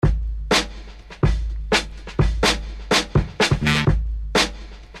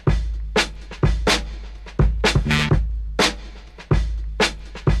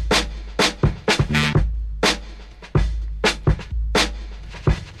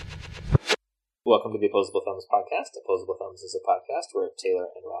Welcome to the Opposable Thumbs podcast. Opposable Thumbs is a podcast where Taylor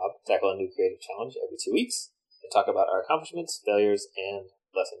and Rob tackle a new creative challenge every 2 weeks and talk about our accomplishments, failures, and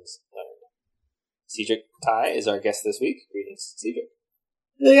lessons learned. Cedric Ty is our guest this week. Greetings, Cedric.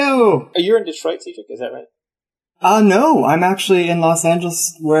 Yo! You're in Detroit, Cedric, is that right? No, I'm actually in Los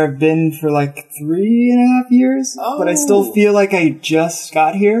Angeles where I've been for like 3.5 years, but I still feel like I just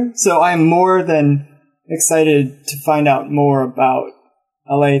got here, so I'm more than excited to find out more about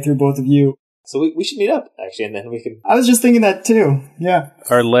LA through both of you. So we should meet up, actually, and then we can... I was just thinking that too, yeah.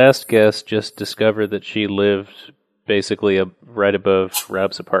 Our last guest just discovered that she lived basically right above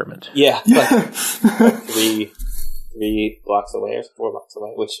Rob's apartment. Yeah, like 3 blocks away or 4 blocks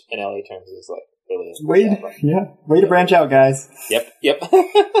away, which in LA terms is like really... Way to branch out, guys. Yep.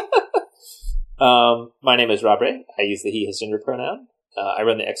 My name is Rob Ray. I use the he, his gender pronoun. I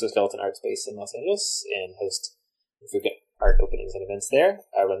run the Exoskeleton Art Space in Los Angeles and host frequent art openings and events there.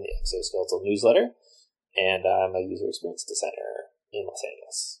 I run the Exoskeletal newsletter, and I'm a user experience designer in Los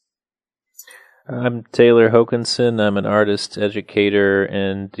Angeles. I'm Taylor Hokinson. I'm an artist, educator,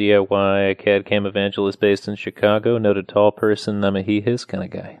 and DIY CAD/CAM evangelist based in Chicago. Noted tall person. I'm a he, his kind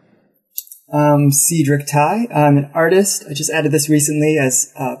of guy. Cedric Ty. I'm an artist. I just added this recently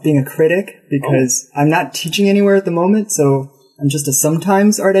as being a critic because I'm not teaching anywhere at the moment, so I'm just a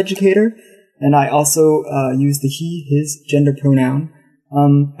sometimes art educator. And I also use the he, his gender pronoun.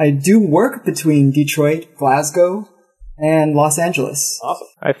 I do work between Detroit, Glasgow, and Los Angeles. Awesome.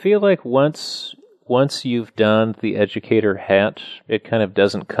 I feel like once you've donned the educator hat, it kind of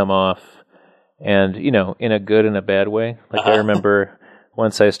doesn't come off, and, you know, in a good and a bad way. Like, I remember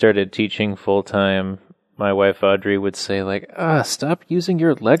once I started teaching full-time, my wife Audrey would say, like, stop using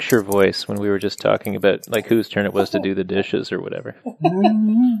your lecture voice when we were just talking about, like, whose turn it was to do the dishes or whatever.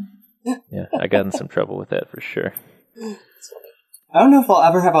 Yeah, I got in some trouble with that for sure. I don't know if I'll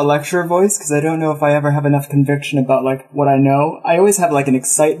ever have a lecturer voice, because I don't know if I ever have enough conviction about, like, what I know. I always have, like, an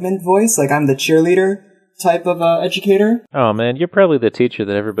excitement voice, like I'm the cheerleader type of educator. Oh, man, you're probably the teacher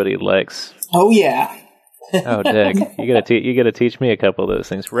that everybody likes. Oh, yeah. Oh, dag. You gotta teach me a couple of those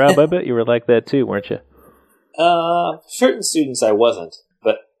things. Rob, I bet you were like that too, weren't you? Certain students I wasn't,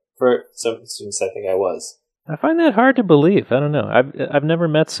 but for some students I think I was. I find that hard to believe. I don't know. I've never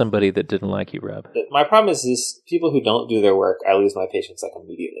met somebody that didn't like you, Rob. My problem is people who don't do their work, I lose my patience like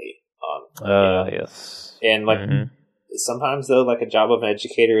immediately on. Yes. And like sometimes though, like a job of an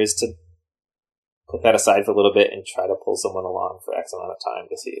educator is to put that aside for a little bit and try to pull someone along for X amount of time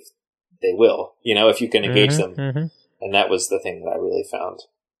to see if they will. You know, if you can engage them. And that was the thing that I really found.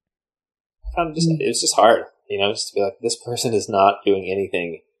 It was just hard. You know, just to be like, this person is not doing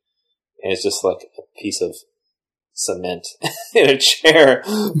anything, and it's just like a piece of cement in a chair.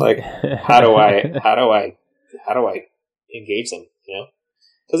 Like, how do I engage them? You know,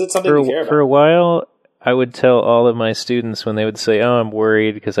 because it's something to care about. For a while, I would tell all of my students when they would say, "Oh, I'm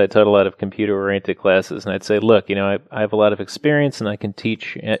worried," because I taught a lot of computer-oriented classes, and I'd say, "Look, you know, I have a lot of experience, and I can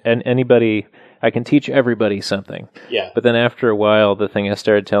teach I can teach everybody something." Yeah. But then after a while, the thing I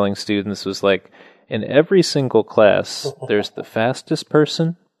started telling students was like, in every single class, there's the fastest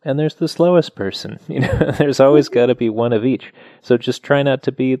person. And there's the slowest person. You know, there's always got to be one of each. So just try not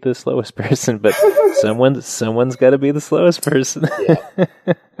to be the slowest person, but someone's got to be the slowest person. Yeah.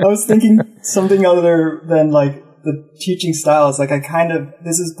 I was thinking something other than like the teaching styles. Like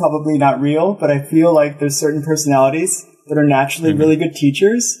this is probably not real, but I feel like there's certain personalities that are naturally really good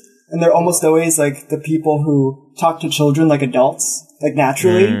teachers, and they're almost always like the people who talk to children like adults, like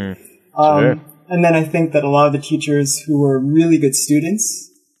naturally. Sure. And then I think that a lot of the teachers who are really good students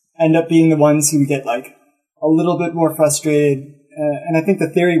end up being the ones who get like a little bit more frustrated. And I think the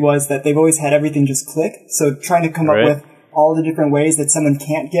theory was that they've always had everything just click. So trying to come up with all the different ways that someone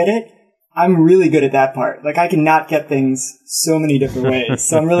can't get it, I'm really good at that part. Like I can not get things so many different ways.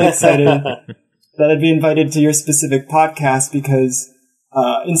 So I'm really excited that I'd be invited to your specific podcast because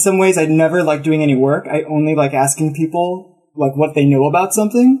in some ways I never like doing any work. I only like asking people like what they know about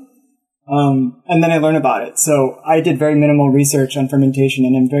something. And then I learn about it. So I did very minimal research on fermentation,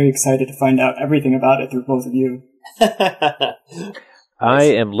 and I'm very excited to find out everything about it through both of you. I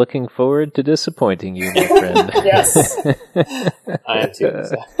am looking forward to disappointing you, my friend. Yes. I am too.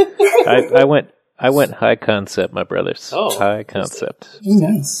 I went high concept, my brothers. Oh, high concept.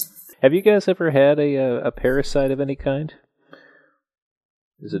 Nice. Have you guys ever had a parasite of any kind?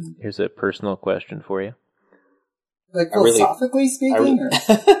 Here's a personal question for you. Like philosophically speaking?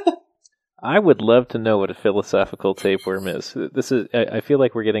 I would love to know what a philosophical tapeworm is. I feel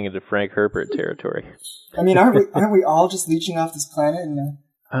like we're getting into Frank Herbert territory. I mean, aren't we all just leeching off this planet?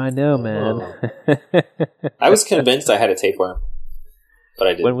 I know, man. I was convinced I had a tapeworm, but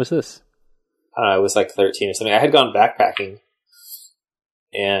I didn't. When was this? I don't know, I was like 13 or something. I had gone backpacking,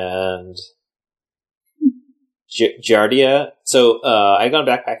 and Giardia. So I had gone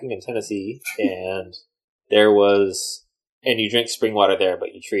backpacking in Tennessee, and there was, and you drink spring water there,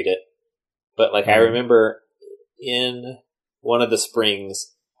 but you treat it. But like I remember in one of the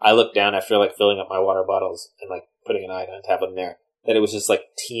springs, I looked down after like filling up my water bottles and like putting an iodine tablet in there, that it was just like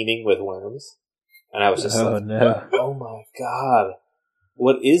teeming with worms, and I was just oh my god,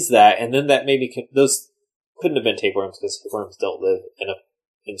 what is that? And then that made me, those couldn't have been tapeworms because worms don't live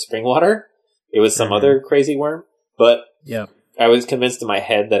in spring water. It was some other crazy worm, but I was convinced in my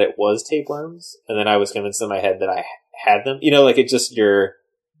head that it was tapeworms, and then I was convinced in my head that I had them. You know, like it just your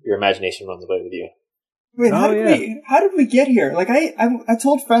imagination runs away with you. Wait, how did we get here? Like I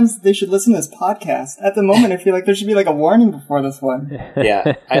told friends they should listen to this podcast. At the moment, I feel like there should be like a warning before this one.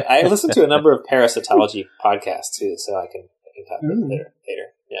 Yeah, I listened to a number of parasitology podcasts too, so I can talk about it later.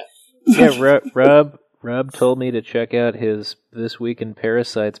 Yeah. Rob told me to check out his This Week in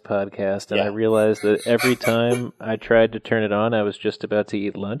Parasites podcast, and I realized that every time I tried to turn it on, I was just about to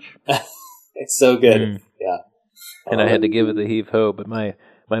eat lunch. It's so good. Yeah. And I had to give it the heave-ho, but my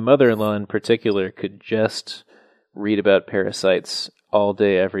mother-in-law in particular could just read about parasites all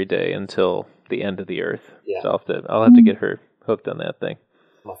day, every day, until the end of the earth. Yeah. So I'll have to get her hooked on that thing.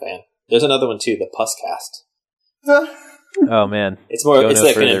 I'm a fan. There's another one too, the Puscast. Oh man, it's more. It's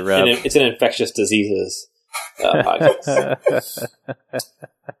like it's an infectious diseases podcast.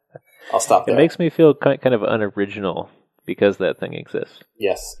 I'll stop there. It makes me feel kind of unoriginal because that thing exists.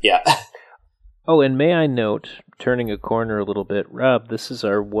 Yes. Yeah. Oh, and may I note, turning a corner a little bit, Rob, this is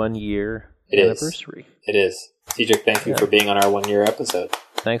our 1 year anniversary. It is. Cedric, thank you for being on our 1 year episode.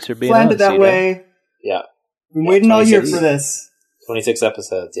 Thanks for being Planned on. Planned it that way. Yeah. Been waiting all year for this. 26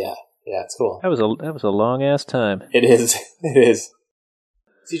 episodes. Yeah. Yeah, it's cool. That was a long ass time. It is. It is.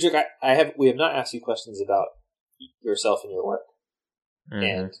 Cedric, we have not asked you questions about yourself and your work,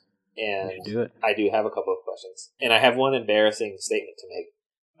 and I do have a couple of questions, and I have one embarrassing statement to make.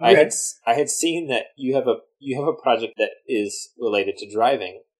 Okay. I had seen that you have a project that is related to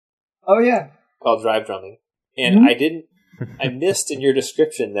driving. Oh yeah, called Drive Drumming, and I missed in your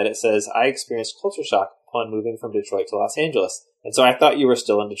description that it says I experienced culture shock upon moving from Detroit to Los Angeles. And so I thought you were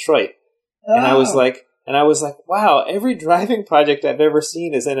still in Detroit. Oh. And I was like, wow, every driving project I've ever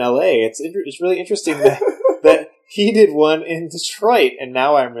seen is in LA. It's really interesting that he did one in Detroit. And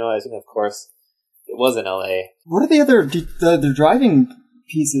now I'm realizing, of course, it was in LA. What are the other the driving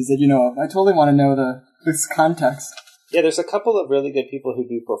pieces that you know of? I totally want to know this context. Yeah, there's a couple of really good people who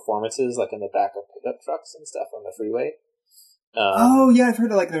do performances, like in the back of pickup trucks and stuff on the freeway. I've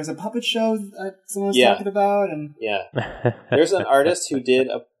heard of there's a puppet show that someone was talking about, and there's an artist who did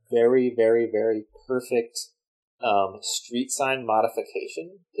a very, very, very perfect street sign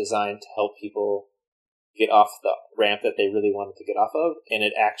modification designed to help people get off the ramp that they really wanted to get off of, and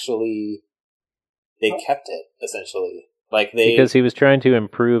it actually they kept it essentially because he was trying to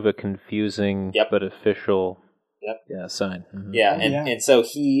improve a confusing but official sign. Mm-hmm. And so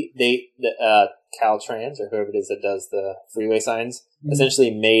Caltrans, or whoever it is that does the freeway signs, essentially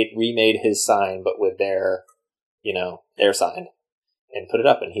remade his sign, but with their sign, and put it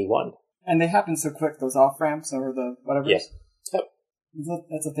up, and he won. And they happen so quick, those off-ramps or the whatever. Yeah. Yep.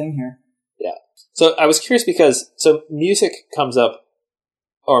 That's a thing here. Yeah. So I was curious because, music comes up,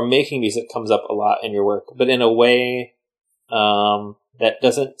 or making music comes up a lot in your work, but in a way that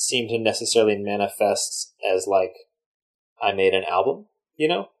doesn't seem to necessarily manifest as I made an album,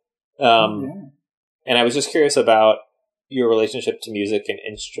 And I was just curious about your relationship to music and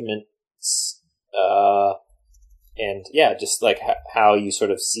instruments, and just how you sort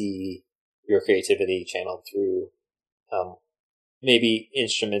of see your creativity channeled through maybe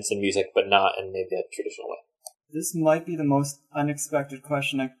instruments and music, but not in maybe a traditional way. This might be the most unexpected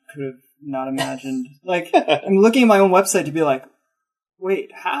question I could have not imagined. I'm looking at my own website to be like,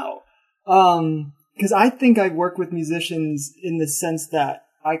 wait, how? Because I think I work with musicians in the sense that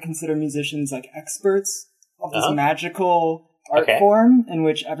I consider musicians experts of this magical art form in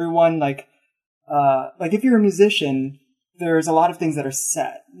which everyone if you're a musician, there's a lot of things that are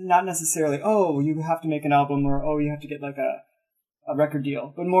set. Not necessarily, you have to make an album or you have to get a record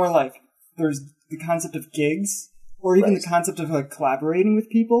deal, but more there's the concept of gigs or even the concept of collaborating with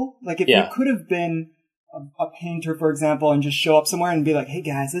people. If you could have been a painter, for example, and just show up somewhere and be like, hey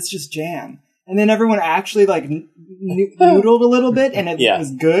guys, let's just jam. And then everyone actually noodled a little bit and it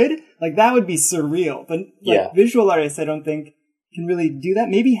was good. That would be surreal. But visual artists, I don't think can really do that.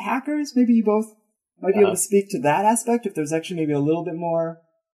 Maybe hackers, maybe you both might be able to speak to that aspect. If there's actually maybe a little bit more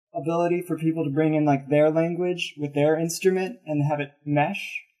ability for people to bring in their language with their instrument and have it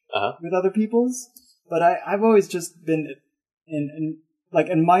mesh. with other people's. But I've always just been in like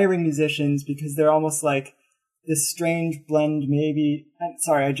admiring musicians because they're almost like this strange blend, maybe.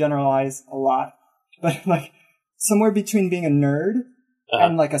 Sorry, I generalize a lot, but like somewhere between being a nerd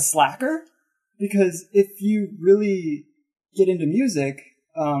and like a slacker. Because if you really get into music,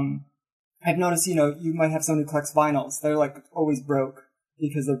 I've noticed, you might have someone who collects vinyls. They're like always broke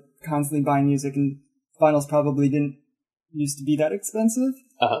because they're constantly buying music, and vinyls probably didn't used to be that expensive.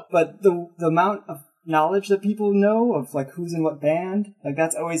 But the amount of knowledge that people know of like who's in what band, like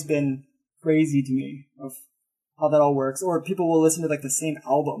that's always been crazy to me of how that all works. Or people will listen to like the same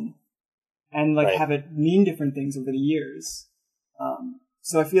album and like have it mean different things over the years.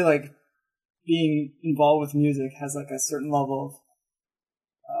 So I feel like being involved with music has like a certain level of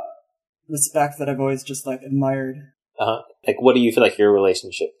respect that I've always just like admired. Like, what do you feel like your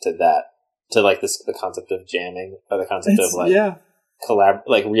relationship to that, to like this, the concept of jamming, or the concept of like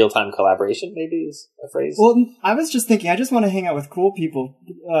like real time collaboration? Maybe is a phrase. Well, I was just thinking, I just want to hang out with cool people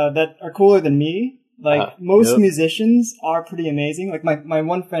that are cooler than me. Like most musicians are pretty amazing. Like my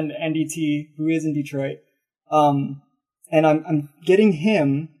one friend Andy T, who is in Detroit, and I'm getting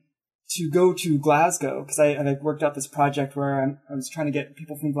him to go to Glasgow because I like worked out this project where I was trying to get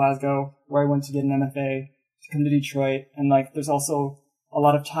people from Glasgow, where I went to get an MFA, to come to Detroit. And like there's also a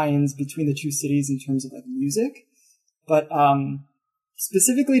lot of tie-ins between the two cities in terms of like music. But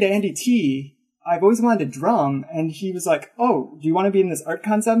specifically to Andy T, I've always wanted to drum, and he was like, "Oh, do you want to be in this art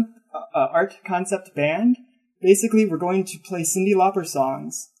concept band? Basically, we're going to play Cyndi Lauper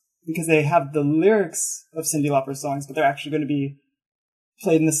songs because they have the lyrics of Cyndi Lauper songs, but they're actually going to be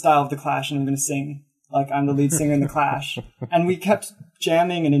played in the style of The Clash, and I'm going to sing like I'm the lead singer in The Clash." And we kept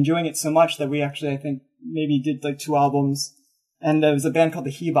jamming and enjoying it so much that we actually, I think, maybe did like 2 albums. And there was a band called the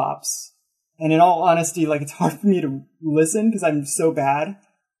He-Bops. And in all honesty, like it's hard for me to listen because I'm so bad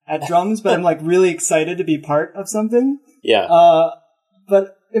at drums, but I'm like really excited to be part of something. Yeah.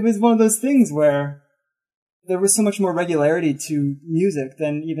 But it was one of those things where there was so much more regularity to music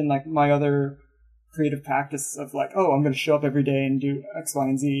than even like my other creative practice of like, oh, I'm going to show up every day and do X, Y,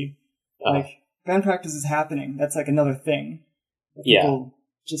 and Z. Like band practice is happening. That's like another thing that people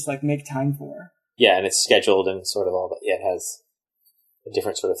just like make time for. Yeah, and it's scheduled and sort of all that. Yeah, it has a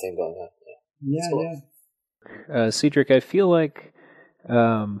different sort of thing going on. Cedric, I feel like,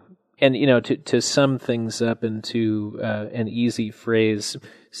 and to sum things up into an easy phrase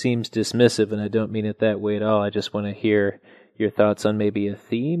seems dismissive, and I don't mean it that way at all. I just want to hear your thoughts on maybe a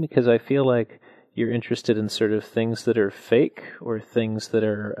theme, because I feel like you're interested in sort of things that are fake or things that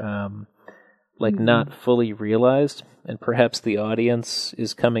are not fully realized, and perhaps the audience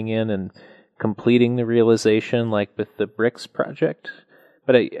is coming in and completing the realization, like with the Bricks project.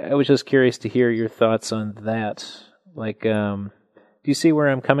 But I was just curious to hear your thoughts on that. Like, do you see where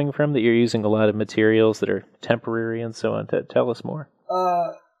I'm coming from, that you're using a lot of materials that are temporary and so on? Tell us more.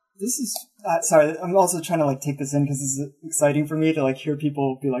 This is, sorry, I'm also trying to like take this in because this is exciting for me to like hear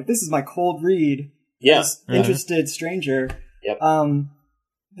people be like, this is my cold read. This interested stranger. Yep.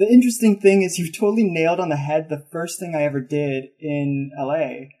 The interesting thing is you've totally nailed on the head the first thing I ever did in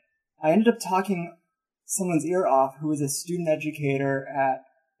LA. I ended up talking someone's ear off who was a student educator at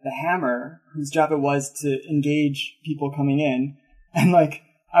the Hammer, whose job it was to engage people coming in. And like,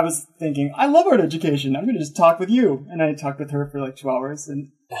 I was thinking, I love art education. I'm going to just talk with you. And I talked with her for like 2 hours, and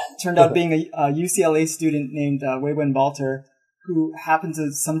it turned out being a UCLA student named Wei-Wen Balter, who happened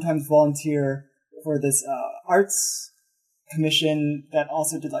to sometimes volunteer for this arts commission that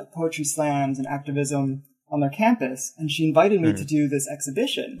also did like poetry slams and activism on their campus. And she invited me to do this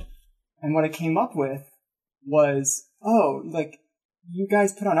exhibition. And what I came up with was, oh, like, you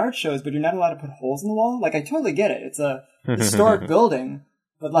guys put on art shows, but you're not allowed to put holes in the wall? Like, I totally get it. It's a historic building,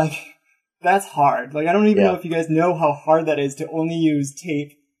 but, like, that's hard. Like, I don't even know if you guys know how hard that is to only use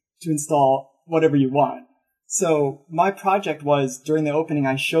tape to install whatever you want. So my project was, during the opening,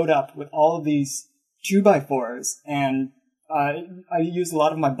 I showed up with all of these 2x4s, and I used a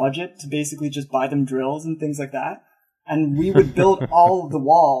lot of my budget to basically just buy them drills and things like that. And we would build all of the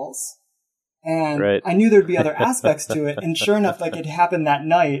walls. And I knew there'd be other aspects to it. And sure enough, like it happened that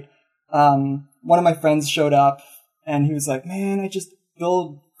night. One of my friends showed up and he was like, man, I just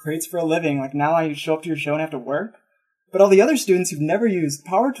build crates for a living. Like now I show up to your show and have to work. But all the other students who've never used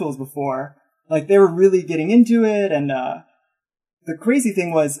power tools before, like they were really getting into it. And, the crazy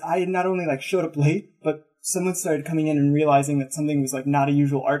thing was I had not only like showed up late, but someone started coming in and realizing that something was like not a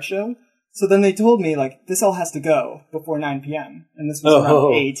usual art show. So then they told me like, this all has to go before 9 p.m. And this was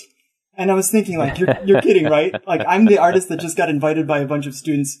around 8. And I was thinking, like, you're kidding, right? Like, I'm the artist that just got invited by a bunch of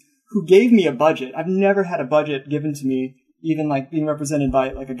students who gave me a budget. I've never had a budget given to me even like being represented by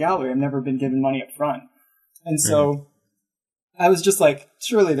like a gallery. I've never been given money up front. And so I was just like,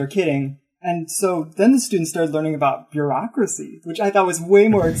 surely they're kidding. And so then the students started learning about bureaucracy, which I thought was way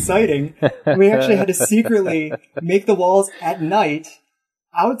more exciting. We actually had to secretly make the walls at night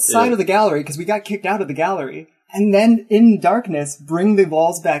outside of the gallery because we got kicked out of the gallery. And then in darkness, bring the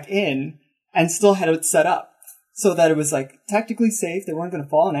walls back in and still had it set up so that it was like technically safe. They weren't going to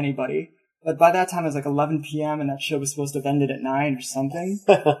fall on anybody. But by that time, it was like 11 p.m. and that show was supposed to have ended at 9 or something.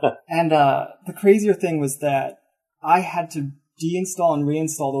 And the crazier thing was that I had to deinstall and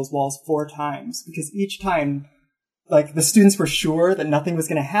reinstall those walls 4 times because each time, like, the students were sure that nothing was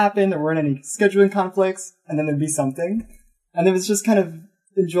going to happen. There weren't any scheduling conflicts, and then there'd be something. And it was just kind of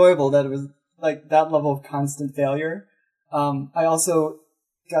enjoyable that it was like that level of constant failure. I also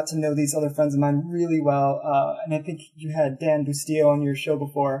got to know these other friends of mine really well. And I think you had Dan Bustillo on your show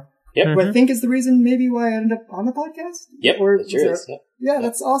before. Yep. Who I think is the reason maybe why I ended up on the podcast. Yep. Or it sure is. Yep. Yeah,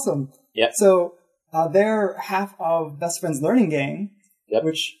 that's awesome. Yep. So they're half of Best Friends Learning Gang,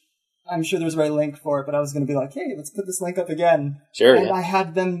 which I'm sure there's a right link for it, but I was going to be like, hey, let's put this link up again. Sure. And I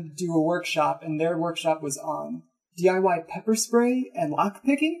had them do a workshop, and their workshop was on DIY pepper spray and lock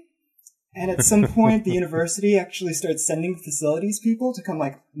picking. And at some point, the university actually started sending facilities people to come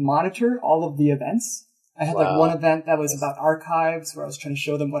like monitor all of the events. I had like one event that was about archives where I was trying to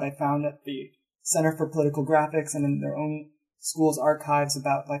show them what I found at the Center for Political Graphics and in their own school's archives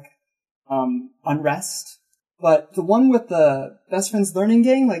about like unrest. But the one with the Best Friends Learning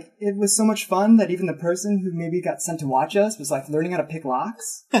Gang, like it was so much fun that even the person who maybe got sent to watch us was like learning how to pick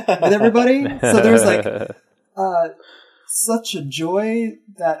locks with everybody. So there's like such a joy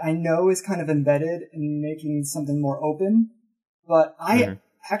that I know is kind of embedded in making something more open. But I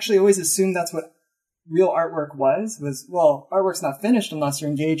actually always assumed that's what real artwork was, well, artwork's not finished unless you're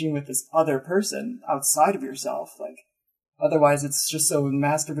engaging with this other person outside of yourself. Like, otherwise it's just so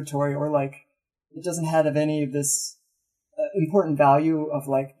masturbatory, or like, it doesn't have any of this important value of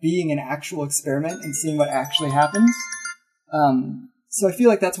like being an actual experiment and seeing what actually happens. So I feel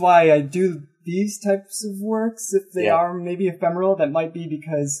like that's why I do these types of works, if they are maybe ephemeral. That might be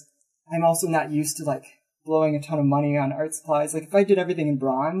because I'm also not used to like blowing a ton of money on art supplies. Like if I did everything in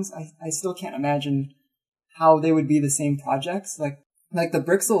bronze, I still can't imagine how they would be the same projects. Like the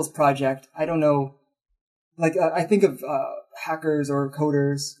Brixels project, I don't know. Like I think of hackers or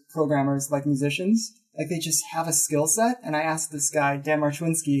coders, programmers, like musicians. Like they just have a skill set. And I asked this guy, Dan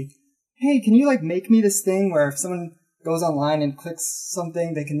Marchwinski, hey, can you like make me this thing where if someone goes online and clicks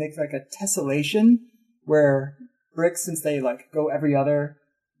something, they can make like a tessellation where bricks, since they like go every other,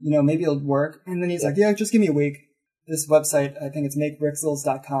 maybe it'll work. And then he's like, yeah, just give me a week. This website, I think it's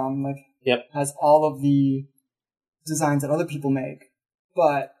makebrixels.com, has all of the designs that other people make.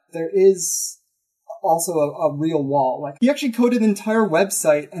 But there is also a real wall. Like he actually coded an entire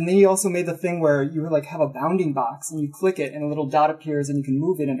website, and then he also made the thing where you like have a bounding box and you click it and a little dot appears and you can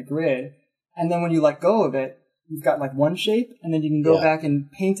move it in a grid. And then when you let go of it, you've got like one shape, and then you can go back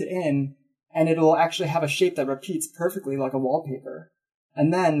and paint it in, and it'll actually have a shape that repeats perfectly like a wallpaper.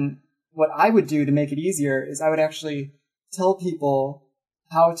 And then what I would do to make it easier is I would actually tell people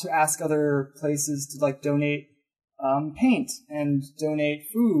how to ask other places to like donate paint and donate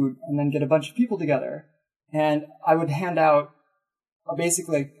food, and then get a bunch of people together. And I would hand out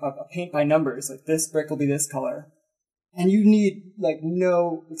basically a paint by numbers, like this brick will be this color. And you need like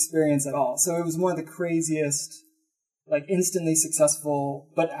no experience at all. So it was one of the craziest, like instantly successful,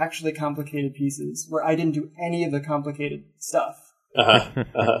 but actually complicated pieces where I didn't do any of the complicated stuff. But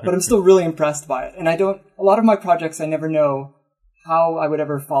I'm still really impressed by it. And a lot of my projects, I never know how I would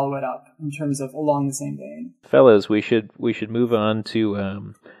ever follow it up in terms of along the same vein. Fellas, we should move on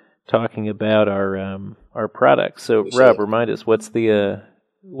to talking about our products. So Rob, remind us, what's the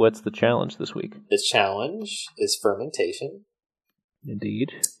challenge this week? The challenge is fermentation.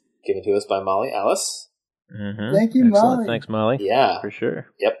 Indeed. Given to us by Molly Alice. Mm-hmm. Thank you, Excellent. Molly. Thanks, Molly. Yeah. For sure.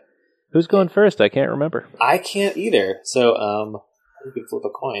 Yep. Who's going first? I can't remember. I can't either. So, you can flip a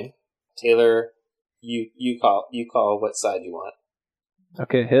coin. Taylor, you call what side you want.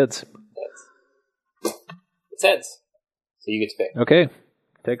 Okay, heads. It's heads. So you get to pick. Okay.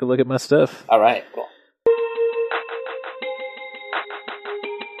 Take a look at my stuff. All right, cool.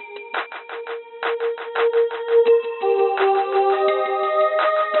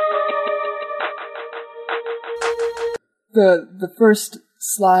 The first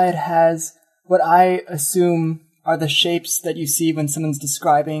slide has what I assume are the shapes that you see when someone's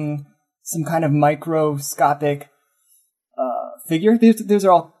describing some kind of microscopic figure. These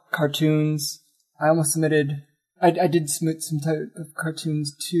are all cartoons. I did submit some type of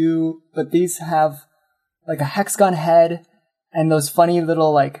cartoons too, but these have like a hexagon head and those funny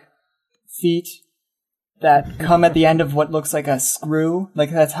little like feet that come at the end of what looks like a screw.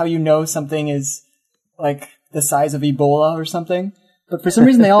 Like that's how you know something is like the size of Ebola or something. But for some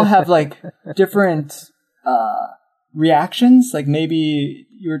reason they all have like different reactions. Like maybe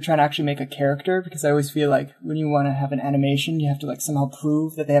you were trying to actually make a character, because I always feel like when you want to have an animation, you have to like somehow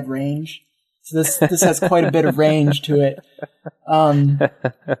prove that they have range. So this has quite a bit of range to it. Oh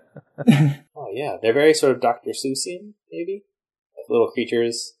yeah, they're very sort of Dr. Seussian, maybe, like little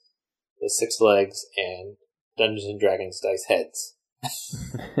creatures with 6 legs and Dungeons and Dragons dice heads.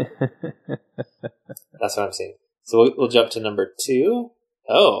 That's what I'm seeing. So we'll jump to number 2.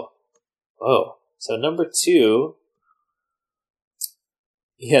 Oh. So number 2.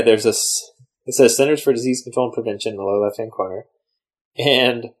 Yeah, there's this. It says Centers for Disease Control and Prevention in the lower left-hand corner,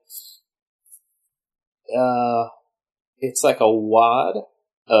 and it's like a wad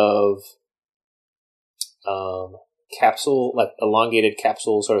of capsule, like elongated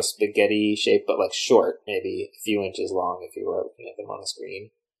capsule, sort of spaghetti shape, but like short, maybe a few inches long if you were looking at them on the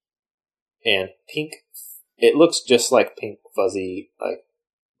screen. And pink, it looks just like pink fuzzy, like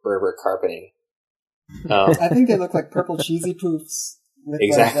Berber carpeting. I think they look like purple cheesy poofs.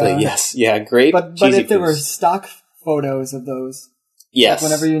 Exactly. Like, yes. Yeah. Great. But if there were stock photos of those, yes. Like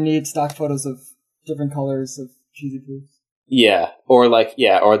whenever you need stock photos of different colors of cheesy poofs. Yeah, or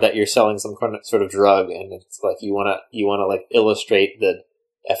that you're selling some sort of drug, and it's like you wanna like illustrate the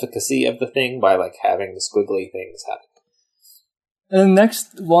efficacy of the thing by like having the squiggly things happen. And the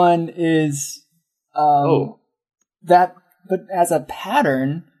next one is that, but as a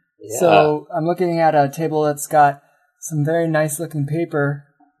pattern. Yeah. So I'm looking at a table that's got some very nice looking paper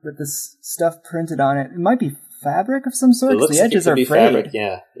with this stuff printed on it. It might be fabric of some sort. It looks the edges like it could are frayed.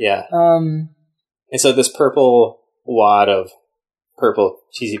 Fabric. Yeah. And so this purple wad of purple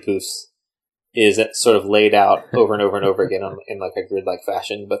cheesy poofs is sort of laid out over and over and over again in like a grid-like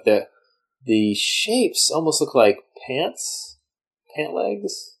fashion, but the shapes almost look like pant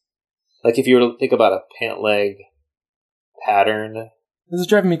legs. Like if you were to think about a pant leg pattern. This is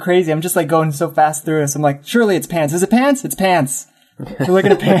driving me crazy. I'm just like going so fast through this. I'm like, surely it's pants. Is it pants? It's pants. We're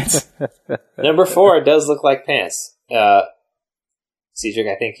looking at pants. Number 4 does look like pants. Cedric,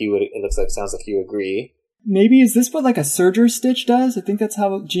 I think sounds like you agree. Maybe is this what like a serger stitch does? I think that's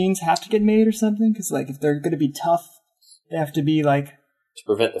how jeans have to get made or something. Because like if they're going to be tough, they have to be like to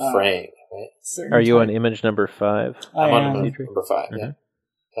prevent the fraying. Right? Are you on image number 5? I'm on number 5. Mm-hmm.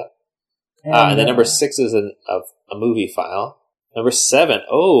 Yeah. And then number 6 is a movie file. Number 7.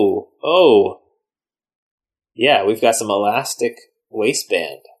 Oh. Yeah, we've got some elastic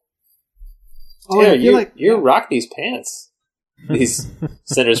waistband. Oh, Taylor, you rock these pants. These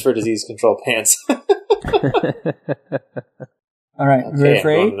Centers for Disease Control pants. All right, okay, ready?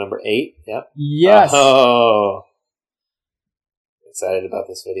 Going to number 8. Yep. Yes. Oh, excited about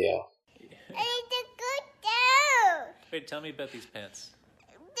this video. It's a good down. Wait, tell me about these pants.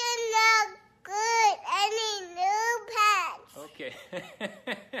 They're not good. I need new pants. Okay.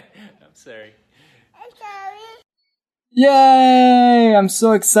 I'm sorry. I'm sorry. Yay! I'm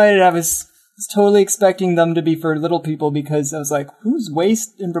so excited. I was totally expecting them to be for little people because I was like, whose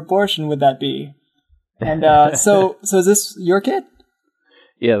waist in proportion would that be? And so is this your kid?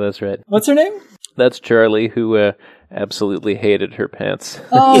 Yeah, that's right. What's her name? That's Charlie, who absolutely hated her pants.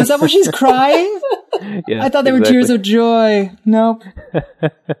 Oh, is that why she's crying? Yeah, I thought they were tears of joy. Nope.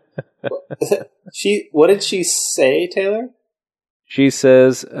 What did she say, Taylor? She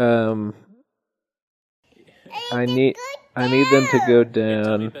says, I need them to go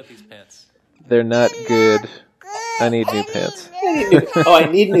down. They're not good. I need new pants. I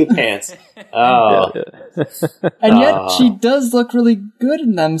need new pants. Oh. And yet she does look really good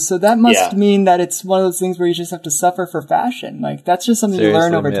in them, so that must mean that it's one of those things where you just have to suffer for fashion. Like, that's just something you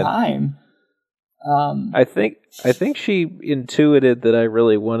learn over time. I think she intuited that I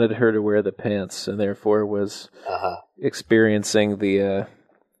really wanted her to wear the pants, and therefore was experiencing the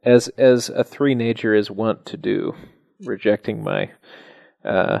as a 3 nature is wont to do, rejecting my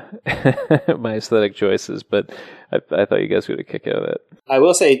my aesthetic choices. But I thought you guys would have kicked out of that. I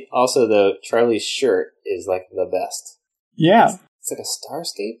will say also though, Charlie's shirt is like the best. Yeah, it's like a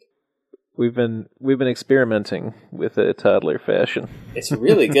starscape. We've been experimenting with a toddler fashion. It's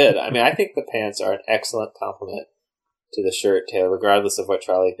really good. I mean, I think the pants are an excellent compliment to the shirt, Taylor. Regardless of what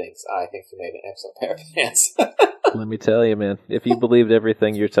Charlie thinks, I think you made an excellent pair of pants. Let me tell you, man. If you believed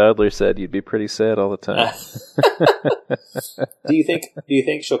everything your toddler said, you'd be pretty sad all the time. Do you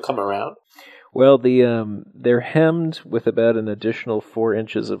think she'll come around? Well, they're hemmed with about an additional 4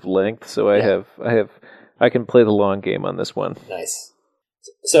 inches of length, so I can play the long game on this one. Nice.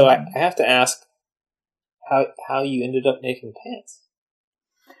 So I have to ask, how you ended up making pants.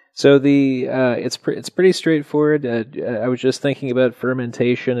 So it's pretty straightforward. I was just thinking about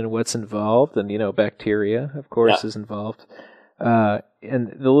fermentation and what's involved, and bacteria, of course, is involved. And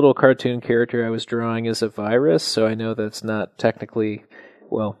the little cartoon character I was drawing is a virus, so I know that's not technically,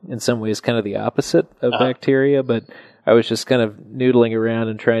 well, in some ways, kind of the opposite of bacteria. But I was just kind of noodling around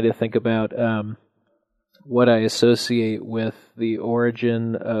and trying to think about what I associate with the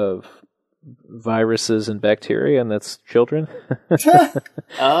origin of viruses and bacteria, and that's children. and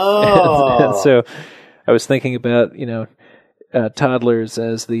so I was thinking about toddlers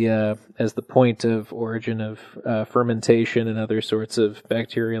as the point of origin of fermentation and other sorts of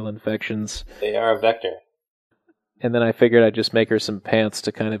bacterial infections. They are a vector. And then I figured I'd just make her some pants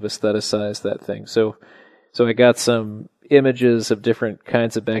to kind of aestheticize that thing. So I got some images of different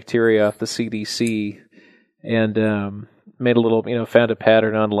kinds of bacteria off the CDC and made a little, found a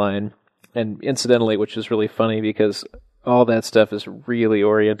pattern online. And incidentally, which is really funny because all that stuff is really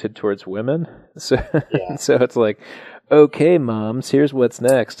oriented towards women. So, so it's like, okay, moms, here's what's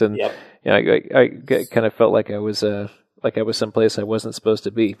next. And I kind of felt like I was someplace I wasn't supposed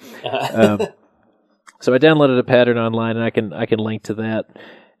to be. So I downloaded a pattern online, and I can link to that.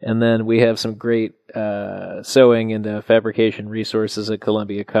 And then we have some great sewing and fabrication resources at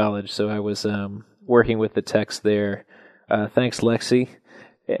Columbia College. So I was working with the text there. Thanks, Lexi.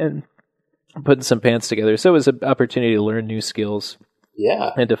 And putting some pants together. So it was an opportunity to learn new skills.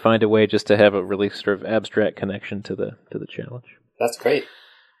 Yeah. And to find a way just to have a really sort of abstract connection to the challenge. That's great.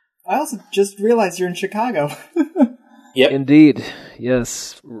 I also just realized you're in Chicago. Yep. Indeed.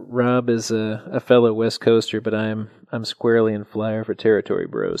 Yes. Rob is a fellow West Coaster, but I'm squarely in Flyer for Territory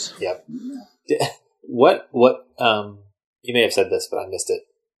Bros. Yep. What you may have said this, but I missed it.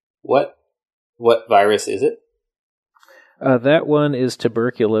 What virus is it? That one is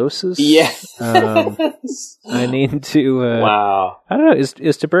tuberculosis. Yeah. I need to... wow. I don't know.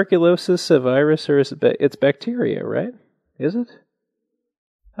 Is tuberculosis a virus or is it... It's bacteria, right? Is it?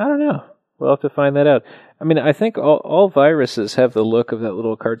 I don't know. We'll have to find that out. I mean, I think all viruses have the look of that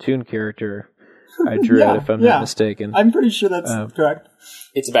little cartoon character I drew out, if I'm not mistaken. I'm pretty sure that's correct.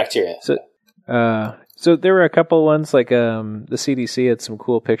 It's a bacteria. So there were a couple ones, like the CDC had some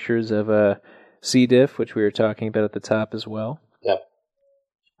cool pictures of... C. diff, which we were talking about at the top as well. Yep.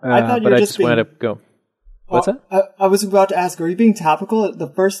 I thought you were just wound up go. What's that? I was about to ask, are you being topical? The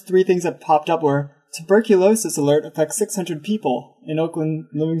first three things that popped up were tuberculosis alert affects 600 people in Oakland,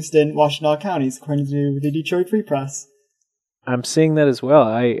 Livingston, Washtenaw counties, according to the Detroit Free Press. I'm seeing that as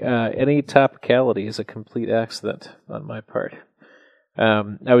well. Any topicality is a complete accident on my part.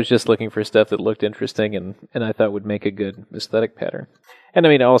 I was just looking for stuff that looked interesting and I thought would make a good aesthetic pattern. And I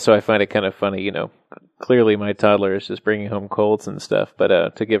mean, also I find it kind of funny, clearly my toddler is just bringing home colds and stuff,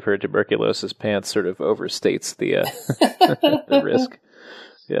 but to give her tuberculosis pants sort of overstates the the risk.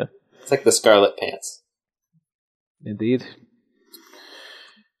 Yeah. It's like the scarlet pants. Indeed.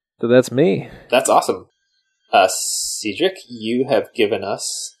 So that's me. That's awesome. Cedric, you have given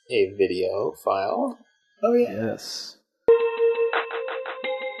us a video file. Oh, yeah. Yes.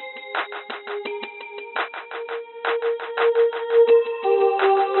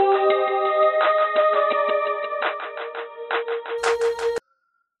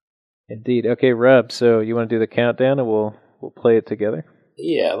 Indeed. Okay, Rob, so you want to do the countdown and we'll play it together?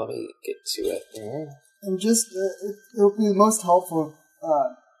 Yeah, let me get to it there. And just, it'll be most helpful,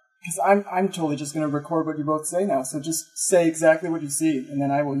 because I'm totally just going to record what you both say now, so just say exactly what you see, and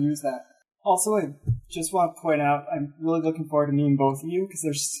then I will use that. Also, I just want to point out, I'm really looking forward to meeting both of you, because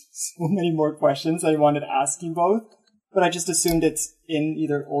there's so many more questions I wanted to ask you both, but I just assumed it's in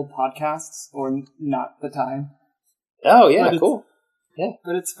either old podcasts or not the time. Oh, yeah, cool. Yeah.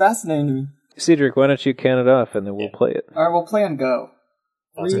 But it's fascinating to me. Cedric, why don't you count it off and then we'll play it. Alright, we'll play on go.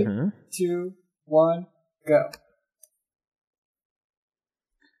 That's 3, 2, 1, go.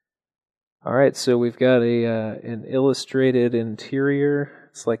 Alright, so we've got an illustrated interior.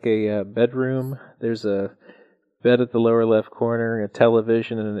 It's like a bedroom. There's a bed at the lower left corner, a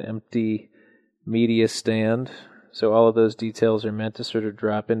television, and an empty media stand. So all of those details are meant to sort of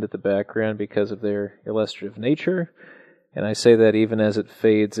drop into the background because of their illustrative nature. And I say that even as it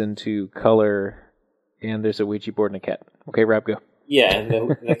fades into color, and there's a Ouija board and a cat. Okay, Rob, go. Yeah, and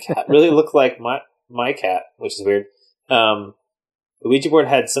the cat really looked like my cat, which is weird. The Ouija board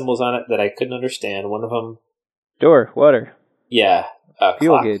had symbols on it that I couldn't understand. One of them... Door, water. Yeah.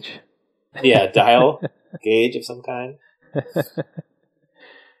 Fuel clock. gauge. Yeah, dial, gauge of some kind.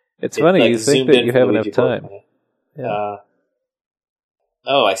 It's funny, you think that you have enough time. Yeah.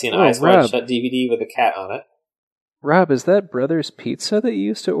 I see an Eyes Wide Shut DVD with a cat on it. Rob, is that Brothers Pizza that you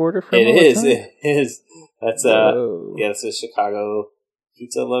used to order from? It is. That's Whoa. that's a Chicago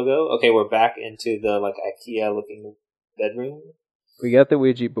pizza logo. Okay, we're back into the like IKEA looking bedroom. We got the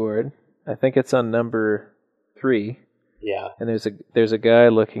Ouija board. I think it's on number 3. Yeah. And there's a guy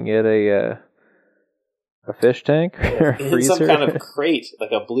looking at a fish tank or a In freezer. some kind of crate,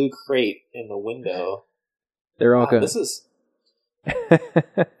 like a blue crate in the window. They're all good. This is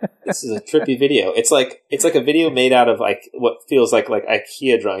a trippy video. It's like a video made out of like what feels like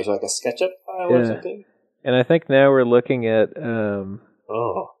IKEA drawings, or like a SketchUp file or something. And I think now we're looking at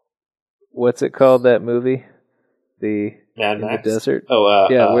what's it called, that movie? The Mad Max? the desert. Oh,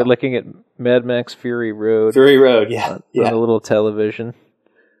 we're looking at Mad Max Fury Road. Fury Road, yeah, on a little television.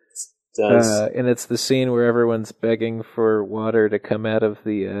 Does and it's the scene where everyone's begging for water to come out of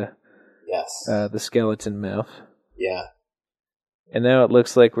the the skeleton mouth. Yeah. And now it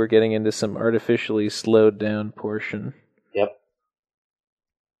looks like we're getting into some artificially slowed down portion. Yep.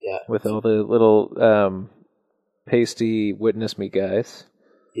 Yeah. With all the little pasty witness me guys.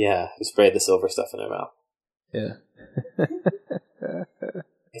 Yeah, who sprayed the silver stuff in their mouth. Yeah.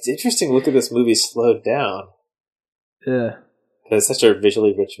 It's interesting to look at this movie slowed down. Yeah. Because it's such a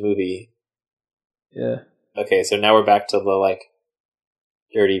visually rich movie. Yeah. Okay, so now we're back to the like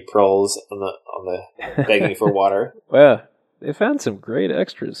dirty proles on the begging for water. Wow. They found some great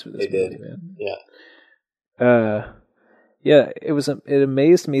extras for this movie, did. man. Yeah. Yeah, it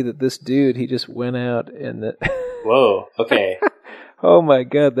amazed me that this dude, he just went out and Whoa, okay. Oh my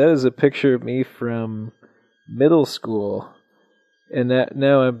god, that is a picture of me from middle school. And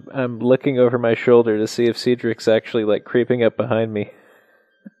now I'm looking over my shoulder to see if Cedric's actually like creeping up behind me.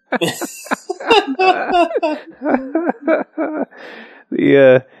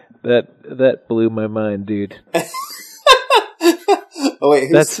 That blew my mind, dude. Oh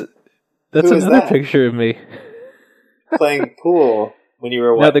wait, that's another that? picture of me playing pool when you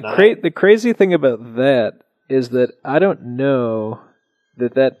were what? Now the crazy thing about that is that I don't know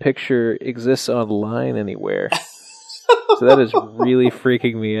that picture exists online anywhere. So that is really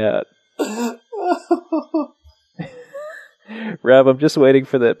freaking me out. Rob, I'm just waiting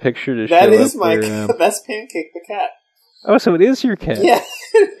for that picture to show up. That is my that's Pancake the cat. Oh, so it is your cat. Yeah.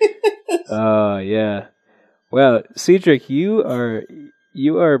 Oh, yeah. Wow, Cedric, you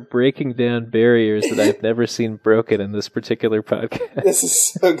are breaking down barriers that I've never seen broken in this particular podcast. This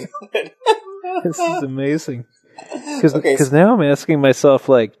is so good. This is amazing. Because now I'm asking myself,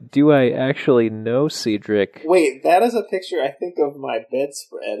 like, do I actually know Cedric? Wait, that is a picture, I think, of my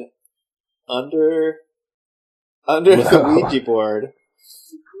bedspread under the Ouija board.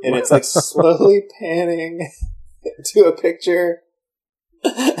 And it's like slowly panning to a picture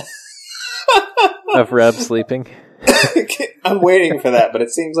of Rob sleeping. I'm waiting for that, but it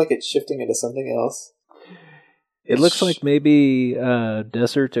seems like it's shifting into something else. It looks like maybe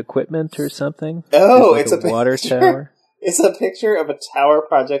desert equipment or something. Oh, it's a water tower. It's a picture of a tower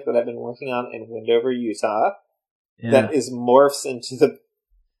project that I've been working on in Wendover, Utah. Yeah. That is morphs into the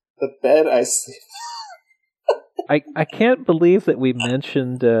bed I sleep. I can't believe that we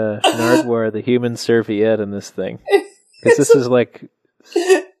mentioned Nardwuar, the human serviette, in this thing. Because this is like...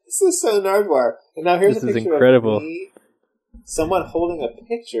 This is so Nardwuar. And now here's a picture incredible. Of me. Someone holding a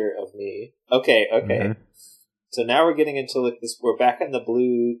picture of me. Okay. Mm-hmm. So now we're getting into like this. We're back in the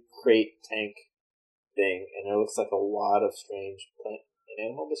blue crate tank thing, and there looks like a lot of strange plant and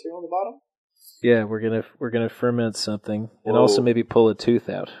animal material on the bottom. Yeah, we're gonna ferment something, and also maybe pull a tooth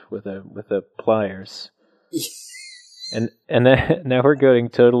out with a pliers. and now we're going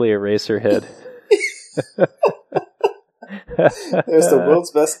totally Eraserhead. There's the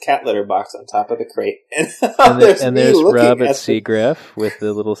world's best cat litter box on top of the crate, and there's Rob at Seagraph with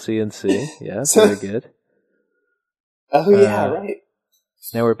the little CNC. Yeah, very good. Oh yeah, right.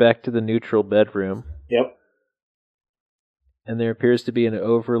 Now we're back to the neutral bedroom. Yep. And there appears to be an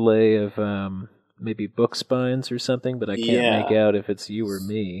overlay of maybe book spines or something, but I can't make out if it's you or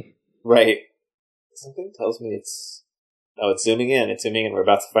me. Right. Something tells me it's... Oh, it's zooming in. We're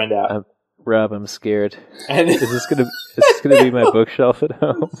about to find out. Rob, I'm scared. Is this gonna be my bookshelf at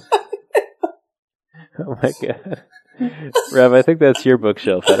home? Oh my god. Rob, I think that's your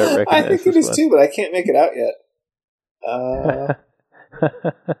bookshelf. I don't recognize I think it is too, but I can't make it out yet.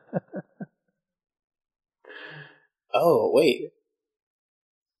 Oh, wait.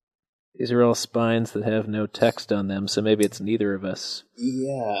 These are all spines that have no text on them, so maybe it's neither of us.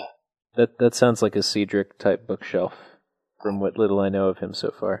 Yeah. That sounds like a Cedric type bookshelf, from what little I know of him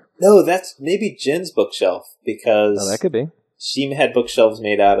so far. No, that's maybe Jen's bookshelf, because... Oh, that could be. She had bookshelves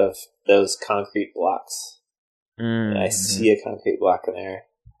made out of those concrete blocks. Mm-hmm. And I see a concrete block in there.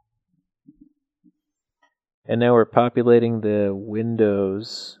 And now we're populating the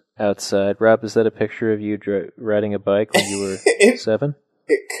windows outside. Rob, is that a picture of you riding a bike when you were 7?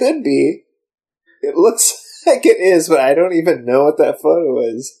 It could be. It looks like it is, but I don't even know what that photo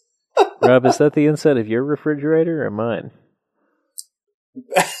is. Rob, is that the inside of your refrigerator or mine?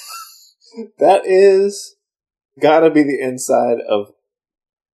 That is gotta be the inside of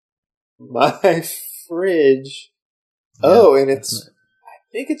my fridge. Yeah, oh, and I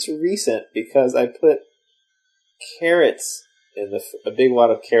think it's recent because I put carrots in a big wad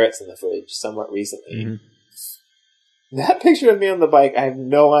of carrots in the fridge somewhat recently. Mm-hmm. That picture of me on the bike, I have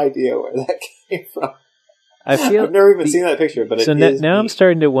no idea where that came from. I've never even seen that picture, but so now I'm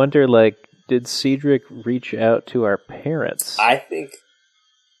starting to wonder, like, did Cedric reach out to our parents? I think,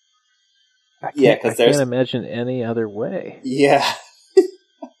 I can't imagine any other way. Yeah.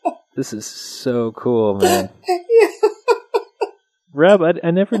 This is so cool, man. Yeah. Rob,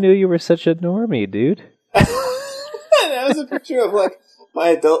 I never knew you were such a normie, dude. That was a picture of, like, my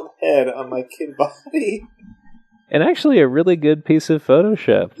adult head on my kid body. And actually a really good piece of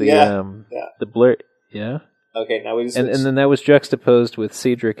Photoshop. The blur, yeah? Okay, now we just... And then that was juxtaposed with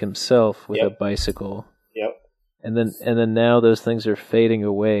Cedric himself with a bicycle. Yep. And then now those things are fading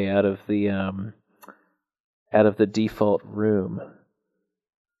away out of the default room.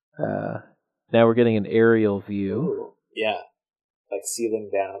 Now we're getting an aerial view. Ooh, yeah. Like ceiling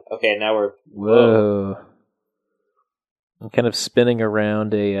down. Okay, now we're... Whoa. I'm kind of spinning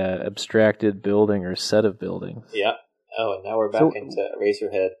around a abstracted building or set of buildings. Yeah. Oh, and now we're back into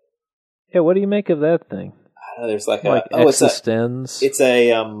Eraserhead. Yeah, what do you make of that thing? I don't know, there's like Existence. It's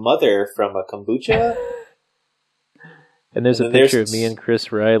a mother from a kombucha. And there's a picture of me and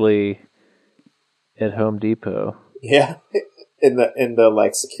Chris Riley at Home Depot. Yeah, in the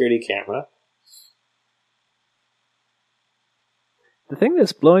like security camera. The thing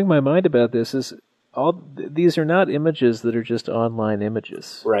that's blowing my mind about this is these are not images that are just online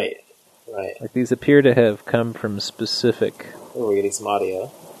images. Right. Like these appear to have come from specific. Oh, we're getting some audio.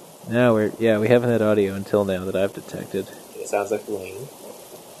 Now we haven't had audio until now that I've detected. It sounds like rain.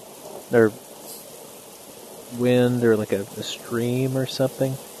 Or wind, or like a stream or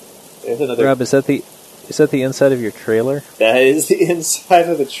something. There's another. Rob, is that the inside of your trailer? That is the inside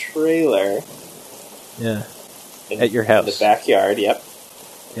of the trailer. Yeah. At your house. In the backyard, yep.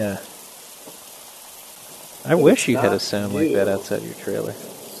 Yeah. I wish you had a sound like that outside your trailer.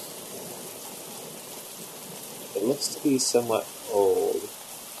 It looks to be somewhat old.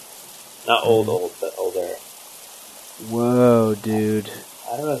 Not old, but older. Whoa, dude.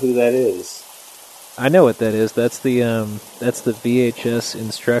 I don't know who that is. I know what that is. That's the VHS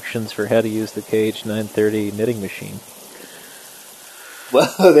instructions for how to use the KH930 knitting machine.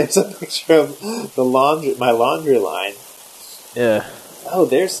 Well, there's a picture of my laundry line. Yeah. Oh,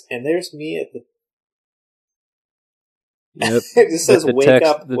 there's me at the... Yep. It just says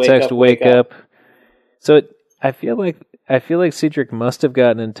wake up. So I feel like Cedric must have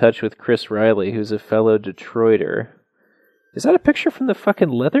gotten in touch with Chris Riley, who's a fellow Detroiter. Is that a picture from the fucking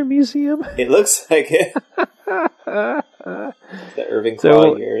Leather Museum? It looks like it. The Irving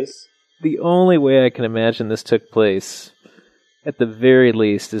Claw years. The only way I can imagine this took place, at the very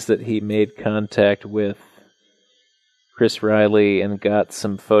least, is that he made contact with Chris Riley and got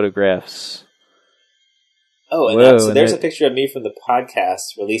some photographs. Oh, and so there's a picture of me from the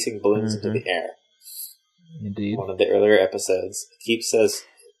podcast releasing balloons into the air. Indeed. One of the earlier episodes. Keeps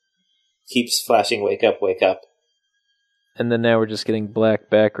flashing, wake up, wake up. And then now we're just getting black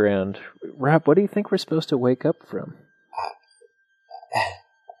background. Rob, what do you think we're supposed to wake up from?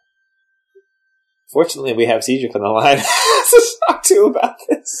 Fortunately, we have Cedric on the line to talk to about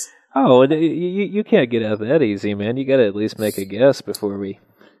this. Oh, you can't get out that easy, man. You got to at least make a guess before we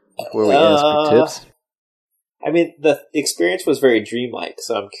ask for tips. I mean, the experience was very dreamlike,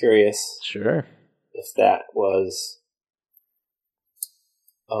 so I'm curious. Sure. If that was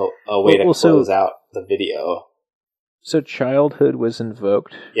a way to close out the video. So childhood was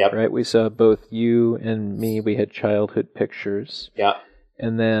invoked, yep. Right? We saw both you and me. We had childhood pictures. Yeah.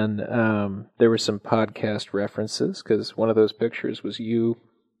 And then there were some podcast references, because one of those pictures was you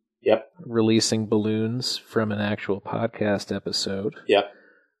releasing balloons from an actual podcast episode. Yep.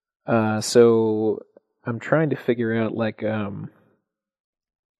 So I'm trying to figure out, like, I'm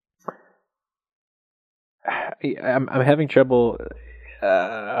having trouble...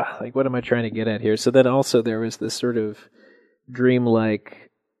 like, what am I trying to get at here? So then also there was this sort of dreamlike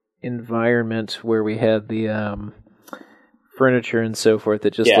environment where we had the furniture and so forth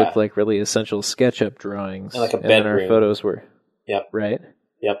that just looked like really essential SketchUp drawings. And like a bedroom. And our photos were... Yep. Right?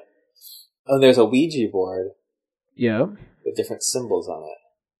 Yep. Oh, there's a Ouija board. Yep. With different symbols on it.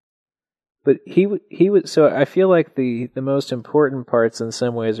 But he was, so I feel like the most important parts in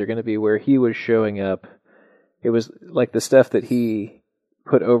some ways are going to be where he was showing up. It was like the stuff that he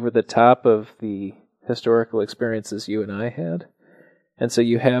put over the top of the historical experiences you and I had. And so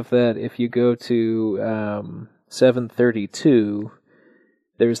you have that if you go to 732,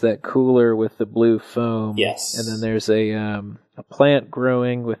 there's that cooler with the blue foam. Yes. And then there's a plant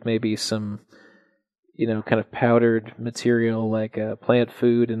growing with maybe some, kind of powdered material like plant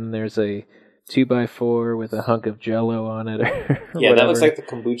food, and there's a 2x4 with a hunk of Jell-O on it. Yeah, that looks like the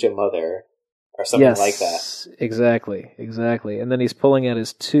kombucha mother or something like that. Exactly. And then he's pulling out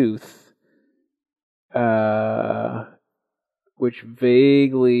his tooth, which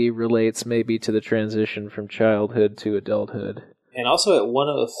vaguely relates maybe to the transition from childhood to adulthood. And also at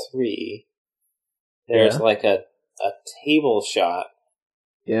 103, there's like a table shot.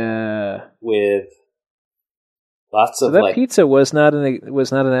 Yeah. With lots of that pizza was not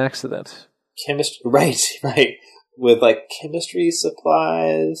an accident. Chemistry, right. With like chemistry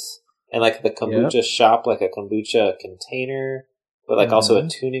supplies and like the kombucha shop, like a kombucha container, but like also a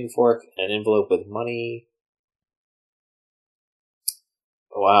tuning fork, an envelope with money.